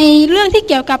นเรื่องที่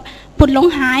เกี่ยวกับบุตรหลง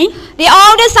หาย The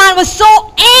older son was so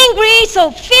angry, so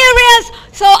furious,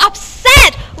 so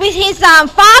upset with his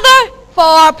father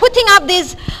for putting up this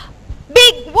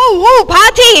big woo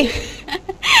party.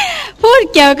 พูด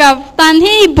เกี่ยวกับตอน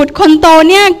ที่บุตรคนโต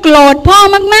เนี่ยโกรธพ่อ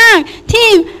มากๆ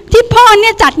ที่พ่อเนี่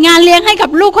ยจัดงานเลี้ยงให้กับ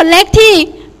ลูกคนเล็กที่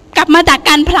กลับมาจาก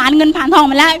การผลาญเงินผลาญทอง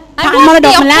มาแล้วผลาญมรด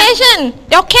กมาแล้ว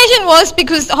The occasion was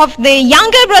because of the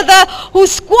younger brother who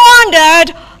squandered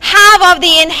half of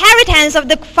the inheritance of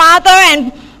the father and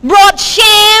brought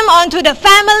shame onto the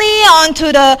family, onto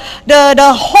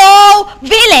the whole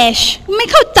village. ไม่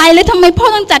เข้าใจเลยทำไมพ่อ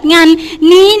ต้องจัดงาน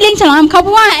นี้เลี้ยงฉลองเขาเพ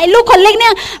ราะว่าไอ้ลูกคนเล็กเนี่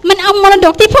ยมันเอามรด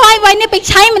กที่พ่อให้ไว้เนี่ยไป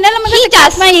ใช้มันแล้วมันก็จะจั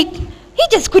ดมาอีกHe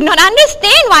just could not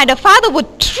understand why the father would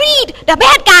treat the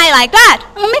bad guy like that.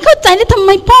 มันไม่เข้าใจเลยทำไม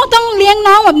พ่อต้องเลี้ยง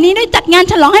น้องแบบนี้ด้วยจัดงาน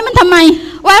ฉลองให้มันทำไม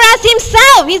Whereas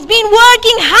himself, he's been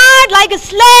working hard like a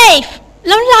slave. แ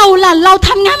ล้วเราล่ะเราท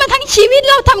ำงานมาทั้งชีวิต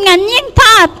เราทำงานเยี่ยงท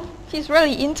าส He's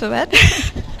really into it.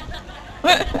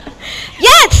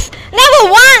 Yes, never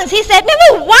once. He said, never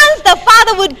once the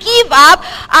father would give up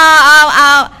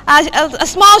a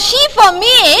small sheep for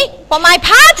me for my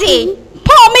party.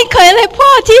พ่อไม่เคยเลยพ่อ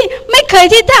ที่ไม่เคย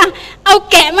ที่จะเอา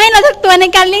แกะไม่เราสักตัวใน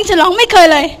การเลี้ยงฉลองไม่เคย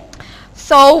เลย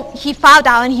So he found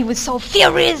out and he was so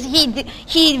furious.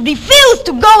 He refused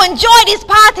to go and join this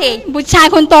party. บุตรชาย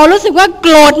คนโตรู้สึกว่าโก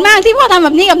รธมากที่พ่อทำแบ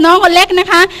บนี้กับน้องคนเล็กนะ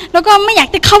คะแล้วก็ไม่อยาก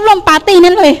จะเข้าร่วมปาร์ตี้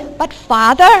นั้นเลย But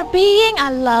father, being a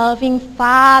loving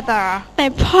father, แต่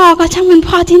พ่อก็ช่างเป็น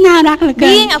พ่อที่น่ารักเหลือเกิ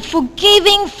น being a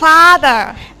forgiving father,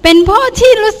 เป็นพ่อ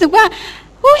ที่รู้สึกว่า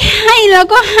ให้แล้ว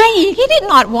ก็ให้ He did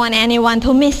not want anyone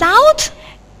to miss out.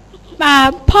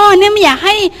 พ่อเนี่ยไม่อยากใ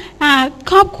ห้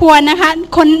ครอบครัวนะคะ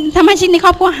คนสมาชิกในคร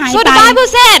อบครัวหายไป So the Bible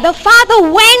said the father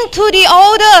went to the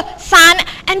older son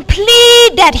and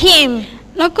pleaded him.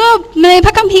 แล้วก็ในพ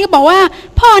ระคัมภีร์ก็บอกว่า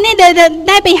พ่อเนี่ย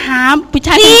ได้ไปหาบุตรช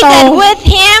ายคนโต pleaded with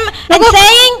him and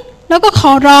saying, แล้วก็ข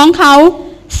อร้องเขา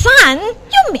Son,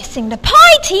 you're missing the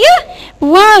point here.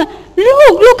 ว่า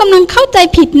ลูกกำลังเข้าใจ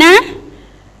ผิดนะ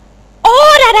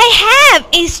All that I have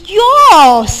is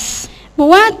yours. บอก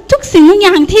ว่าทุกสิ่งทุกอ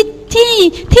ย่าง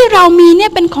ที่เรามีเนี่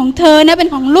ยเป็นของเธอนะเป็น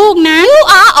ของลูกนะ You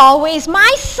are always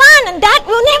my son and that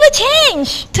will never change.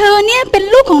 เธอเนี่ยเป็น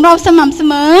ลูกของเราสม่ำเส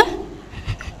มอ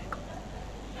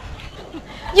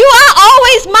You are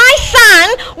always my son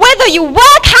whether you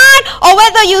work hard or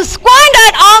whether you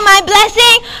squandered all my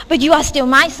blessing, but you are still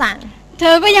my son. เธ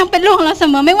อก็ยังเป็นลูกของเราเส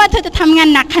มอไม่ว่าเธอจะทำงาน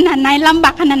หนักขนาดไหนลำบ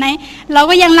ากขนาดไหนเรา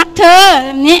ก็ยังรักเธอแ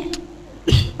บบนี้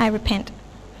I repent.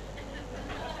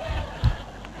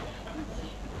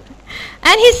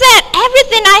 And he said,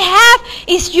 everything I have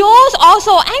is yours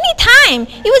also anytime.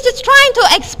 He was just trying to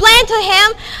explain to him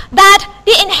that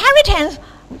the inheritance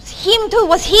him too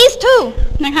was his too.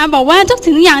 นะคะบอกว่าทุก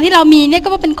สิ่งทุกอย่างที่เรามีเนี่ยก็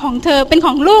ว่าเป็นของเธอเป็นข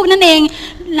องลูกนั่นเอง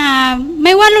ไ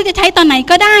ม่ว่าลูกจะใช้ตอนไหน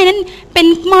ก็ได้นั่นเป็น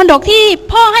มรดกที่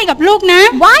พ่อให้กับลูกนะ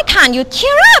Why can't you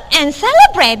cheer up and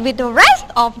celebrate with the rest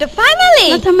of the family?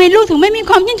 แล้วทำไมลูกถึงไม่มี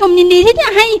ความชื่นชมยินดีที่จะ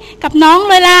ให้กับน้อง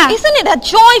เลยล่ะ Isn't it a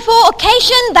joyful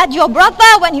occasion that your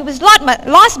brother when he was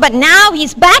lost but now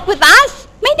he's back with us?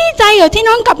 ไม่ดีใจเหรอที่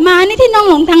น้องกลับมานี่ที่น้อง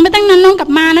หลงทางไปตั้งนานน้องกลั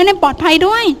บมาแล้วเนี่ยปลอดภัย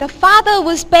ด้วย The father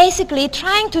was basically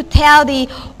trying to tell the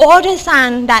older son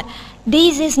that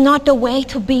this is not the way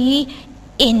to be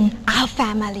in our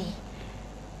family.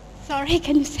 Sorry,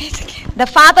 can you say it again? The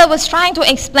father was trying to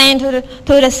explain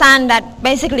to the son that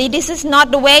basically this is not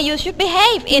the way you should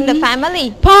behave in the family.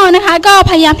 พ่อนะคะก็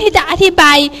พยายามที่จะอธิบ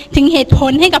ายถึงเหตุผ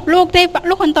ลให้กับ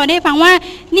ลูกคนโตได้ฟังว่า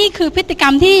นี่คือพฤติกร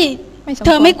รมที่เธ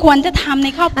อไม่ควรจะทำใน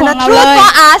ครอบครัวเราเลย And the truth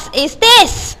for us is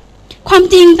this. ความ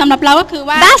จริงสำหรับเราก็คือ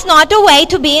ว่า That's not the way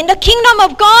to be in the kingdom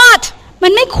of God. มั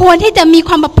นไม่ควรที่จะมีค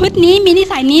วามประพฤตินี้มีนิ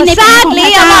สัยนี้ในแผ่นดินของพร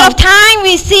ะเจ้า Sadly, a lot of time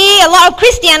we see a lot of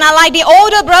Christians are like the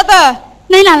older brother.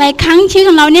 ในหลายๆครั้งชีวิต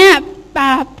ของเราเนี่ย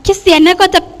คริสเตียนเนี่ยก็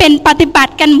จะเป็นปฏิบั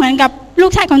ติกันเหมือนกับลู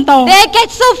กชายคนโต They get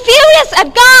so furious at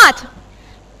God.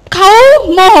 เขา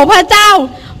โมโหพระเจ้า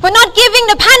For not giving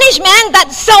the punishment that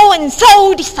so and so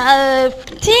deserve.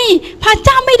 ที่พระเ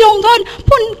จ้าไม่ลงโทษ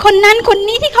คนนั้นคน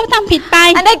นี้ที่เขาทำผิดไป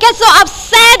And they get so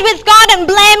upset with God and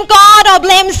blame God or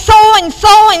blame so and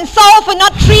so and so for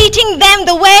not treating them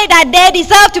the way that they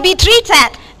deserve to be treated.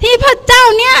 ที่พระเจ้า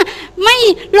เนี่ยไม่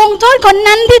ลงโทษคน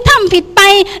นั้นที่ทำผิดไป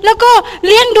แล้วก็เ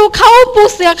ลี้ยงดูเขาปู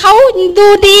เสือเขาดู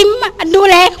ดีดู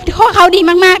แลเขาดี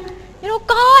มากๆ You know,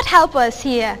 God help us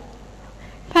here.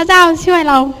 พระเจ้าช่วย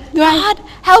เราด้วย God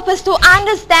help us to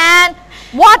understand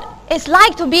what it's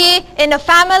like to be in the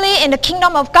family in the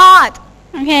kingdom of God.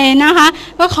 โอเคนะคะ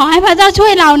ก็ขอให้พระเจ้าช่ว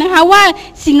ยเรานะคะว่า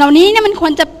สิ่งเหล่านี้เนี่ยมันคว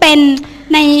รจะเป็น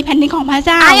ในแผ่นดินของพระเ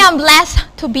จ้า I am blessed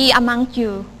to be among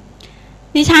you.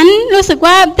 ดิฉันรู้สึก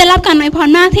ว่าได้รับการอวยพร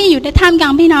มากที่อยู่ในท่ามกลา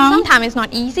งพี่น้อง Sometimes it's not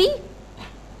easy.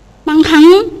 บางครั้ง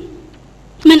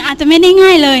มันอาจจะไม่ได้ง่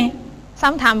ายเลย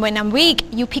Sometimes when I'm weak,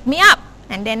 you pick me up,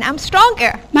 and then I'm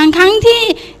stronger. บางครั้งที่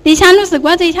ดิฉันรู้สึก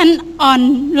ว่าดิฉันอ่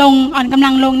อนกำลั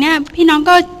งลงเนี่ยพี่น้อง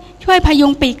ก็ช่วยพยุ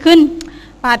งปีกขึ้น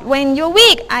But when you're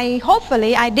weak,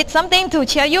 hopefully I did something to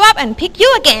cheer you up and pick you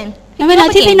again. แล้วเวลา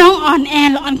ที่พี่น้องอ่อนแอ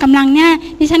หรืออ่อนกำลังเนี่ย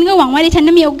ดิฉันก็หวังว่าดิฉันจ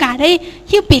ะมีโอกาสได้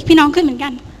หิ้วปีกพี่น้องขึ้นเหมือนกั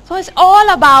น So it's all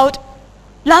about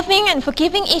loving and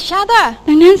forgiving each other.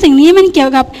 ดังนั้นสิ่งนี้มันเกี่ย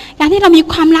วกับการที่เรามี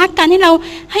ความรักกันที่เรา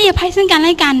ให้อภัยซึ่งกันแล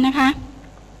ะกันนะคะ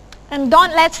And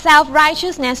don't let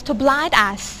self-righteousness to blind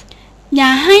us. อย่า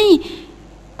ให้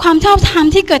ความชอบธรรม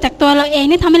ที่เกิดจากตัวเราเอง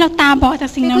นี่ทำให้เราตาบอดจา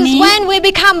กสิ่งเหล่า Because นี้ when we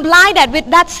become blinded with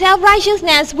that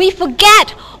self-righteousness, we forget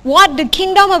what the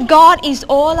kingdom of God is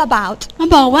all about. มา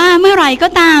บอกว่าเมื่อไหร่ก็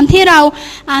ตามที่เรา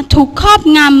ถูกครอบ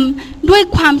งำด้วย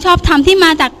ความชอบธรรมที่ม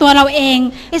าจากตัวเราเอง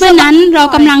เมื่อนั้นเรา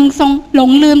กำลังหล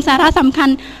งลืมสาระสำคัญ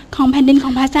ของแผ่นดินขอ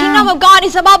งพระเจ้า Kingdom of God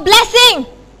is about blessing.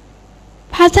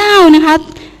 พระเจ้านะคะ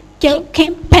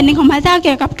แผ่นดินของพระเจ้าเ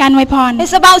กี่ยวกับการอวยพร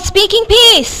It's about speaking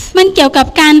peace. มันเกี่ยวกับ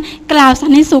การกล่าวสั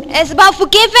นติสุข It's about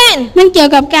forgiving. มันเกี่ยว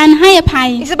กับการให้อภัย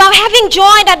It's about having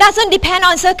joy that doesn't depend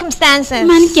on circumstances.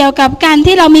 มันเกี่ยวกับการ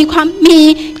ที่เรามีความ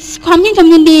ชื่นชม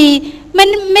ยินดีมัน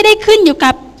ไม่ได้ขึ้นอยู่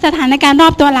กับสถานการณ์รอ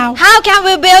บตัวเรา How can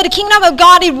we build the kingdom of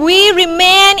God if we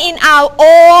remain in our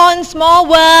own small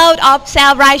world of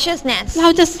self-righteousness? เรา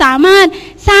จะสามารถ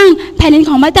สร้างแผ่นดิน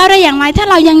ของพระเจ้าได้อย่างไรถ้า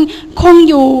เรายังคง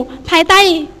อยู่ภายใต้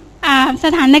ส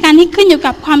ถานการณ์ที่ขึ้นอยู่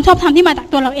กับความชอบธรรมที่มาจาก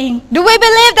ตัวเราเอง Do we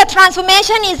believe that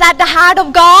transformation is at the heart of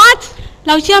God? เ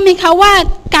ราเชื่อไหมคะว่า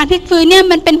การพลิกฟื้นเนี่ย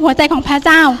มันเป็นหัวใจของพระเ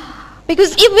จ้า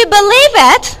Because if we believe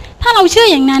it, ถ้าเราเชื่อ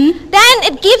อย่างนั้น then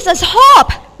it gives us hope.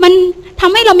 มันท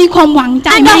ำให้เรามีความหวังใจ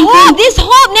And มากขึ้น this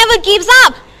hope never gives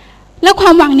up. แล้วคว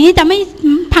ามหวังนี้จะไม่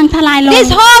พังทลายลง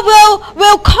This hope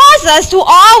will cause us to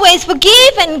always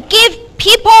forgive and give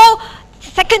people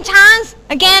second chance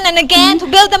again and again to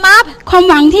build them up. ความ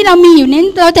หวังที่เรามีอยู่นี้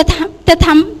เราจะ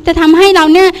ทำให้เรา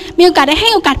เนี่ยมีโอกาสได้ให้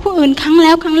โอกาสผู้อื่นครั้งแ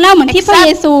ล้วครั้งเล่าเหมือนที่พระเย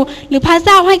ซูหรือพระเ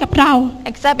จ้าให้กับเรา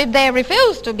Except if they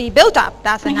refuse to be built up,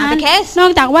 that's another case. นอ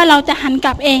กจากว่าเราจะหันก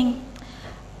ลับเอง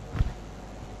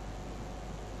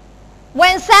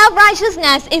When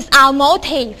self-righteousness is our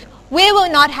motive, we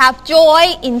will not have joy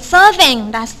in serving.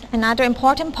 That's another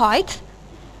important point.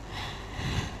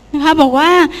 นะคะบอกว่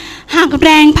าหากแร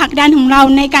งผลักดันของเรา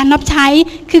ในการรับใช้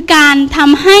คือการท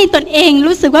ำให้ตนเอง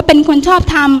รู้สึกว่าเป็นคนชอบ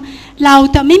ธรรมเรา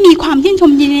จะไม่มีความชื่นช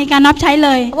มยินดีในการรับใช้เล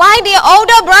ย Like the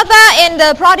older brother in the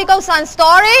prodigal son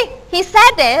story, he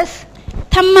said this.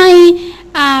 ทำไม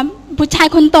บุตรชาย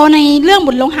คนโตในเรื่อง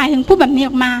บุตรหลงหายถึงพูดแบบนี้อ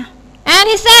อกมา And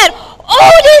he said,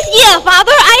 "All this year,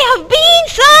 Father, I have been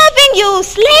serving you,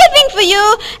 slaving for you,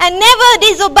 and never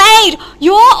disobeyed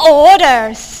your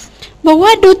orders." บอกว่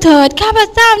าดูเถิดข้าพ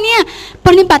เจ้าเนี่ยป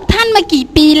ฏิบัติท่านมากี่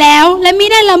ปีแล้วและไม่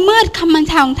ได้ละเมิดคำบัญ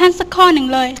ชาของท่านสักข้อหนึ่ง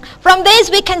เลย From this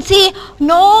we can see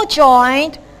no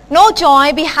joy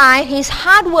behind his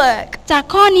hard work. จาก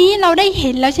ข้อนี้เราได้เ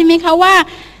ห็นแล้วใช่ไหมคะว่า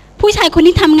ผู้ชายคน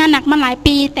นี้ทำงานหนักมาหลาย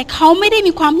ปีแต่เขาไม่ได้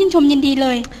มีความชื่นชมยินดีเล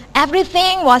ย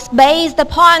Everything was based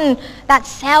upon that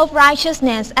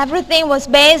self-righteousness. Everything was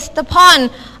based upon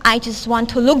I just want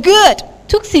to look good.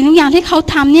 ทุกสิ่งทุกอย่างที่เขา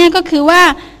ทำเนี่ยก็คือว่า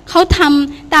เขาท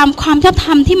ำตามความชอบธร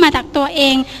รมที่มาจากตัวเอ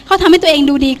งเขาทำให้ตัวเอง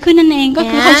ดูดีขึ้นนั่นเองก็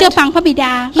คือเขาเชื่อฟังพระบิด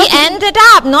า He ended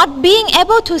up not being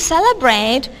able to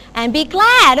celebrate and be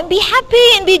glad and be happy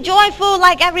and be joyful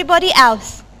like everybody else.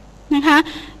 นะคะ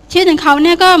ชีวิตของเขาเ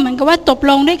นี่ยก็เหมือนกับว่าจบ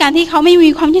ลงด้วยการที่เขาไม่มี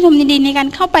ความชื่นชมยินดีในการ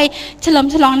เข้าไปเฉลิม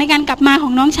ฉลองในการกลับมาขอ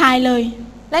งน้องชายเลย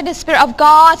Let the Spirit of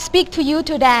God speak to you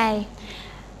today.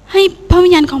 ให้พระวิ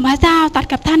ญญาณของพระเจ้าตรัส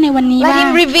กับท่านในวันนี้ว่า Let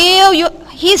Him reveal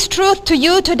His truth to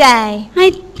you today.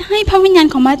 ให้พระวิญญาณ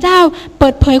ของพระเจ้าเปิ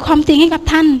ดเผยความจริงให้กับ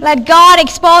ท่าน Let God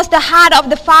expose the heart of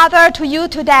the Father to you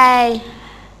today.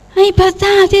 ให้พระเ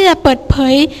จ้าที่จะเปิดเผ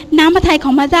ยน้ำพระทัยข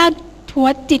องพระเจ้าหั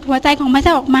วจิตหัวใจของพระเจ้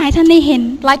าออกมาให้ท่านได้เห็น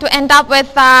Like to end up with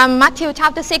Matthew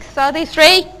chapter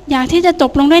 6:33. อยากที่จะจ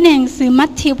บลงด้วยในหนังสือมั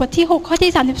ทธิวบทที่6ข้อ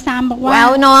ที่33บอกว่า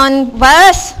Well-known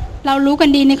verse. เรารู้กัน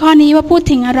ดีในข้อนี้ว่าพูด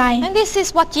ถึงอะไร And this is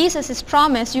what Jesus has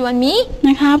promised you and me.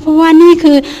 นะคะเพราะว่านี่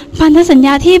คือพันธสัญญ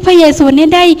าที่พระเยซูเนี่ย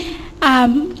ได้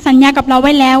สัญญากับเราไ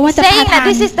ว้แล้วว่าจะประ Saying ทาน that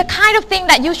this is the kind of thing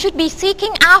that you should be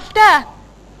seeking after.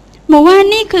 บอกว่า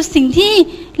นี่คือสิ่งที่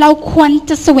เราควร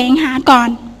จะแสวงหาก่อ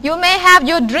น You may have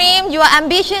your dream, your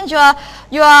ambitions,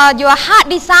 your heart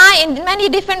desire in many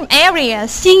different areas.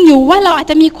 จริงอยู่ว่าเราอาจ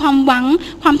จะมีความหวัง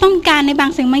ความต้องการในบา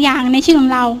งสิ่งบางอย่างในชีวิตขอ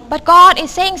งเรา But God is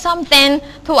saying something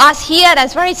to us here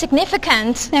that's very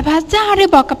significant. แต่พระเจ้าได้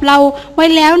บอกกับเราไว้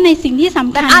แล้วในสิ่งที่ส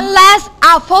ำคัญ That unless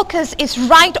our focus is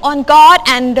right on God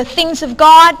and the things of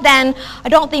God, then I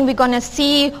don't think we're going to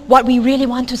see what we really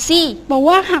want to see. บอก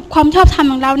ว่าหากความชอบธรรม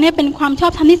ของเราเนี่ยเป็นความชอ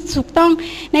บธรรมที่ถูกต้อง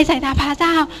ในสายตาพระเ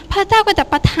จ้าพระเจ้าก็จะ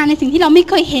ประทานในสิ่งที่เราไม่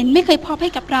เคยเห็นไม่เคยพบให้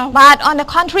กับเรา But on the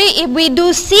contrary, if we do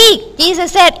seek, Jesus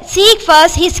said, seek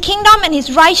first His kingdom and His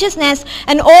righteousness,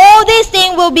 and all these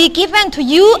things will be given to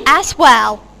you as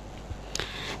well.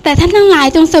 แต่ท่านทั้งหลาย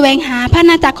จงแสวงหาพระอา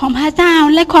ณาจักรของพระเจ้า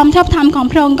และความชอบธรรมของ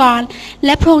พระองค์ก่อนแล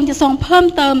ะพระองค์จะทรงเพิ่ม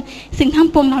เติมสิ่งทั้ง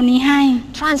ปวงเหล่านี้ให้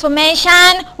Transformation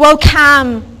will come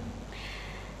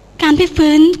การพลิก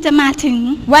ฟื้นจะมาถึง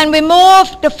when we move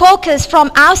the focus from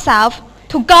ourselves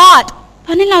to God. ต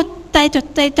อนนี้เราใจจด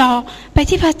ใจจ่อไป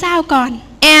ที่พระเจ้าก่อน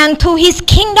And to His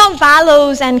kingdom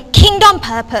values and kingdom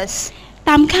purpose. ต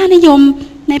ามค่านิยม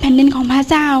ในแผ่นดินของพระ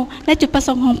เจ้าและจุดประส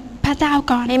งค์ของพระเจ้า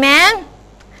ก่อน Amen.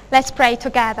 Let's pray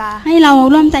together. ให้เรา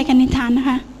ร่วมใจกันอธิษฐานนะค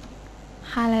ะ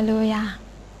Hallelujah.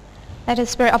 Let the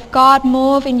Spirit of God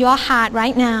move in your heart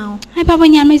right now. ให้พระวิ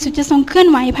ญญาณบริสุทธิ์จะทรงเคลื่อน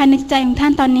ไหวภายในใจของท่า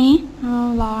นตอนนี้ Oh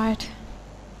Lord.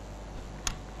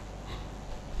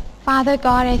 Father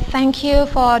God, I thank you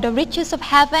for the riches of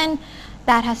heaven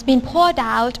that has been poured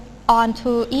out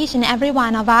onto each and every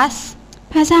one of us.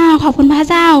 พระเจ้าขอบคุณพระ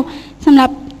เจ้าสำหรับ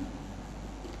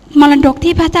มรดก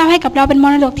ที่พระเจ้าให้กับเราเป็นม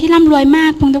รดกที่ร่ำรวยมา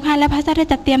กพงทุกท่านและพระเจ้าได้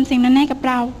จัดเตรียมสิ่งนั้นให้กับ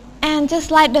เรา And just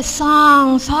like the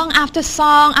song after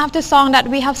song that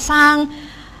we have sung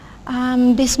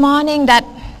this morning that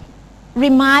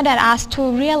reminded us to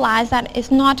realize that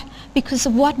it's not because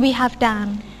of what we have done.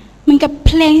 เหมือนกับเ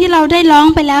พลงที่เราได้ร้อง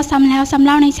ไปแล้วซ้ำแล้วซ้ำเ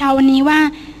ล่าในเช้าวันนี้ว่า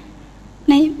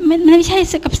ไม่ใช่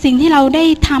กับสิ่งที่เราได้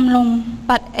ทำลง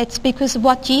But it's because of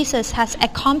what Jesus has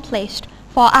accomplished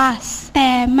for us. แต่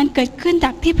มันเกิดขึ้นจ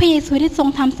ากที่พระเยซูได้ทรง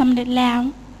ทำสำเร็จแล้ว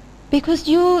Because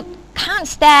you can't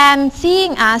stand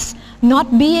seeing us not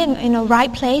being in a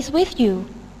right place with you.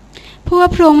 เพราะว่า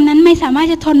พระองค์นั้นไม่สามารถ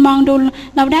จะทนมองดู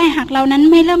เราได้หากเรานั้น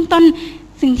ไม่เริ่มต้น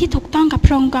สิ่งที่ถูกต้องกับพ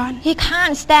ระองค์ก่อน He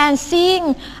can't stand seeing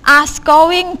us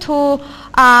going to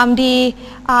the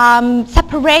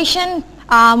separation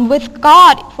with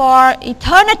God for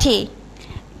eternity.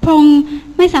 พระองค์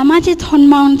ไม่สามารถที่จะทน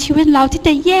มองชีวิตเราที่จ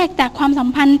ะแยกจากความสัม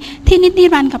พันธ์ที่นิ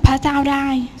รันดร์กับพระเจ้าได้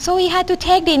So he had to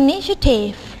take the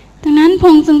initiative. ดังนั้นพระ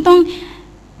องค์จึงต้อง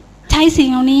ใช้สิ่ง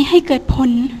เหล่านี้ให้เกิดผล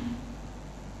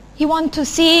He wants to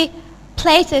see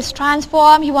places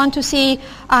transform. He wants to see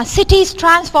cities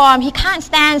transform. He can't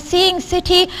stand seeing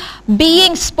city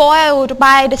being spoiled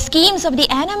by the schemes of the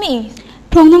enemy.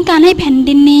 พระองค์ต้องการให้แผ่น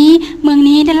ดินนี้เมือง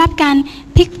นี้ได้รับการ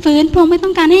พลิกฟื้นพระองค์ไม่ต้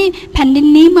องการให้แผ่นดิน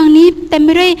นี้เมืองนี้เต็มไป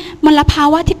ด้วยมลภา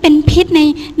วะที่เป็นพิษ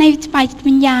ในฝ่าย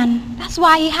วิญญาณ That's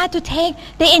why he had to take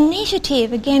the initiative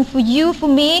again for you, for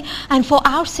me, and for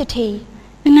our city.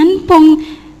 ดังนั้นพระองค์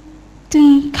จึง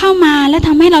เข้ามาและท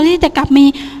ำให้เราที่จะกลับมี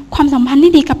ความสัมพันธ์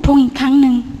ที่ดีกับพระองค์อีกครั้งห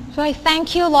นึ่ง So I thank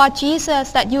you, Lord Jesus,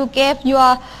 that you gave your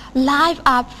life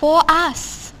up for us.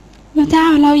 พระเจ้า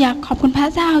เราอยากขอบคุณพระ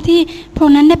เจ้าที่พระอ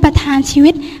งค์นั้นได้ประทานชี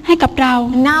วิตให้กับเรา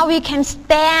Now we can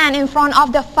stand in front of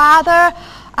the Father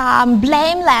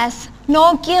blameless, no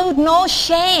guilt, no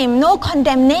shame, no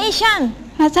condemnation.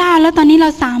 พระเจ้าแล้วตอนนี้เรา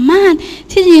สามารถ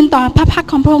ที่จะยืนต่อพระพัก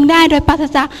ของพระองค์ได้โดยปราศ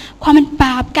จากความเป็นบ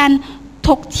าปการถ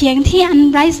กเถียงที่อัน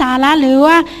ไร้สาระหรือ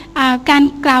ว่าการ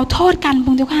กล่าวโทษกันพร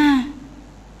ะเจ้าค่ะ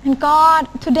And God,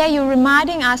 today you're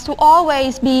reminding us to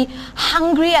always be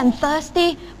hungry and thirsty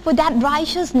for that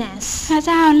righteousness. พระเ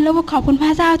จ้าแล้วขอบคุณพร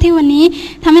ะเจ้าที่วันนี้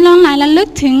ทำให้เราหลายระลึก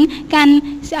ถึงการ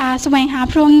แสวงหา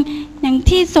พระองค์อย่าง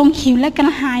ที่ทรงหิวและกร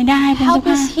ะหายได้พระเจ้า Help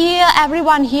us here,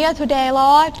 everyone here today,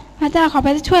 Lord. พระเจ้าขอพร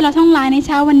ะเจ้าช่วยเราทั้งหลายในเ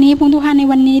ช้าวันนี้พระเจ้าใน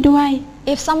วันนี้ด้วย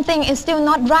If something is still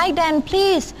not right, then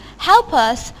please help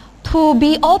us to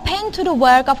be open to the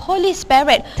work of Holy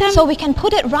Spirit so we can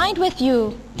put it right with you.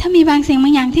 ถ้ามีบางสิ่งบ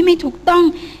างอย่างที่ไม่ถูกต้อง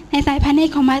ในสายพระเนต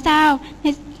รของพระเจ้า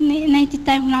ในจิตใจ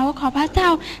ของเราก็ขอพระเจ้า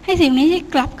ให้สิ่งนี้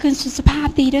กลับคืนสู่สภาพ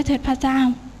ดีด้วยเถิดพระเจ้า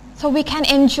So we can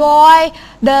enjoy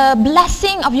the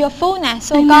blessing of your fullness,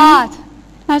 oh God.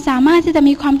 เราสามารถที่จะ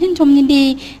มีความชื่นชมยินดี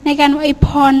ในการอวยพ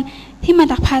รที่มา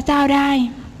จากพระเจ้าได้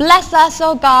Bless us,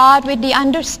 oh God, with the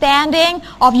understanding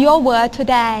of your word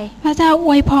today. พระเจ้าอ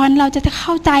วยพรเราจะเ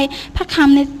ข้าใจพระค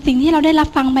ำในสิ่งที่เราได้รับ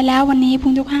ฟังไปแล้ววันนี้พร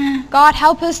ะเจ้าค่ะ God,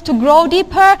 help us to grow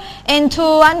deeper into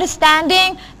understanding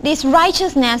this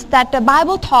righteousness that the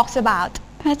Bible talks about.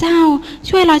 พระเจ้า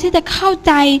ช่วยเราที่จะเข้าใ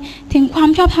จถึงความ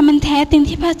ชอบธรรมอันแท้จริง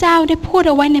ที่พระเจ้าได้พูดเ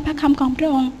อาไว้ในพระคำของพระ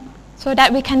องค์ So that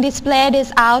we can display this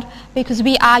out because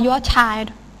we are your child.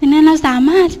 ดังนั้นเราสา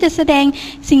มารถที่จะแสดง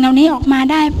สิ่งเหล่านี้ออกมา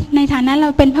ได้ในฐานะเรา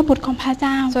เป็นพระบุตรของพระเ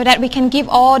จ้า So that we can give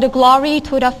all the glory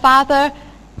to the Father.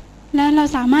 และเรา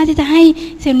สามารถที่จะให้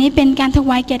สิ่งนี้เป็นการถ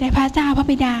วายเกียรติแด่พระเจ้าพระ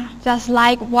บิดา Just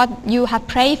like what you have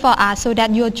prayed for us, so that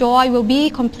your joy will be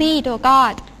complete, oh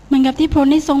God. เหมือนกับที่พระอง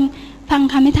ค์ได้ทรงฟัง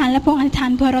คำอธิษฐานและพระองค์อธิษฐา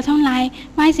นเพื่อเราทั้งหลาย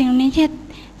ว่าให้สิ่งเหล่านี้ที่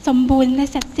สมบูรณ์และ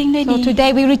เสร็จสิ้นด้วยดี So today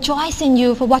we rejoice in you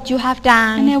for what you have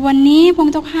ใน done. วันนี้พระอง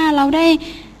ค์เจ้าข้าเราได้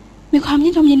มีความ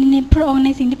ชื่นชมยินดีในพระองค์ใน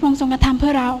สิ่งที่พระองค์ทรงกระทำเพื่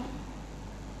อเรา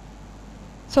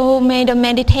So may the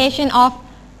meditation of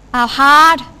our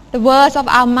heart, the words of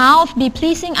our mouth be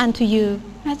pleasing unto you.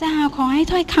 พระเจ้าขอให้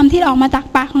ถ้อยคำที่ออกมาจาก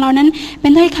ปากของเรานั้นเป็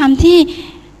นถ้อยคำที่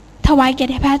ถวายเกียร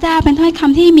ติแด่พระเจ้าเป็นถ้อยค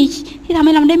ำที่ทำใ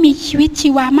ห้เราได้มีชีวิตชี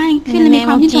วามากขึ้นและมีค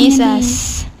วามชื่นชมยินดี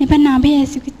ในพระนามพระเย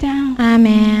ซูคริสต์เจ้า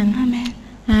Amen. อาเมน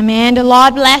Amen. The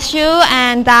Lord bless you,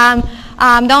 and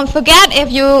don't forget, if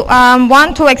you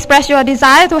want to express your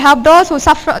desire to help those who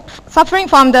suffering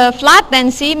from the flood, then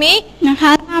see me. นะค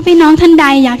ะถ้าพี่น้องท่านใด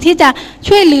อยากที่จะ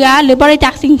ช่วยเหลือหรือบริจา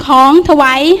คสิ่งของถว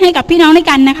ายให้กับพี่น้องด้วย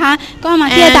กันนะคะก็มา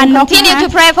ที่อาจารย์นก Continue to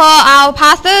pray for our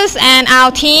pastors and our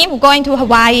team going to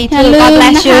Hawaii อย่า too. ลื God ม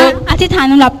bless นะคะ you. อธิษฐาน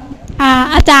สำหรับ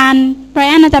อาจารย์ไบร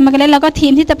อันอาจารย์มาร์กาเร็ตแล้วก็ที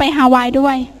มที่จะไปฮาวายด้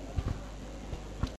วย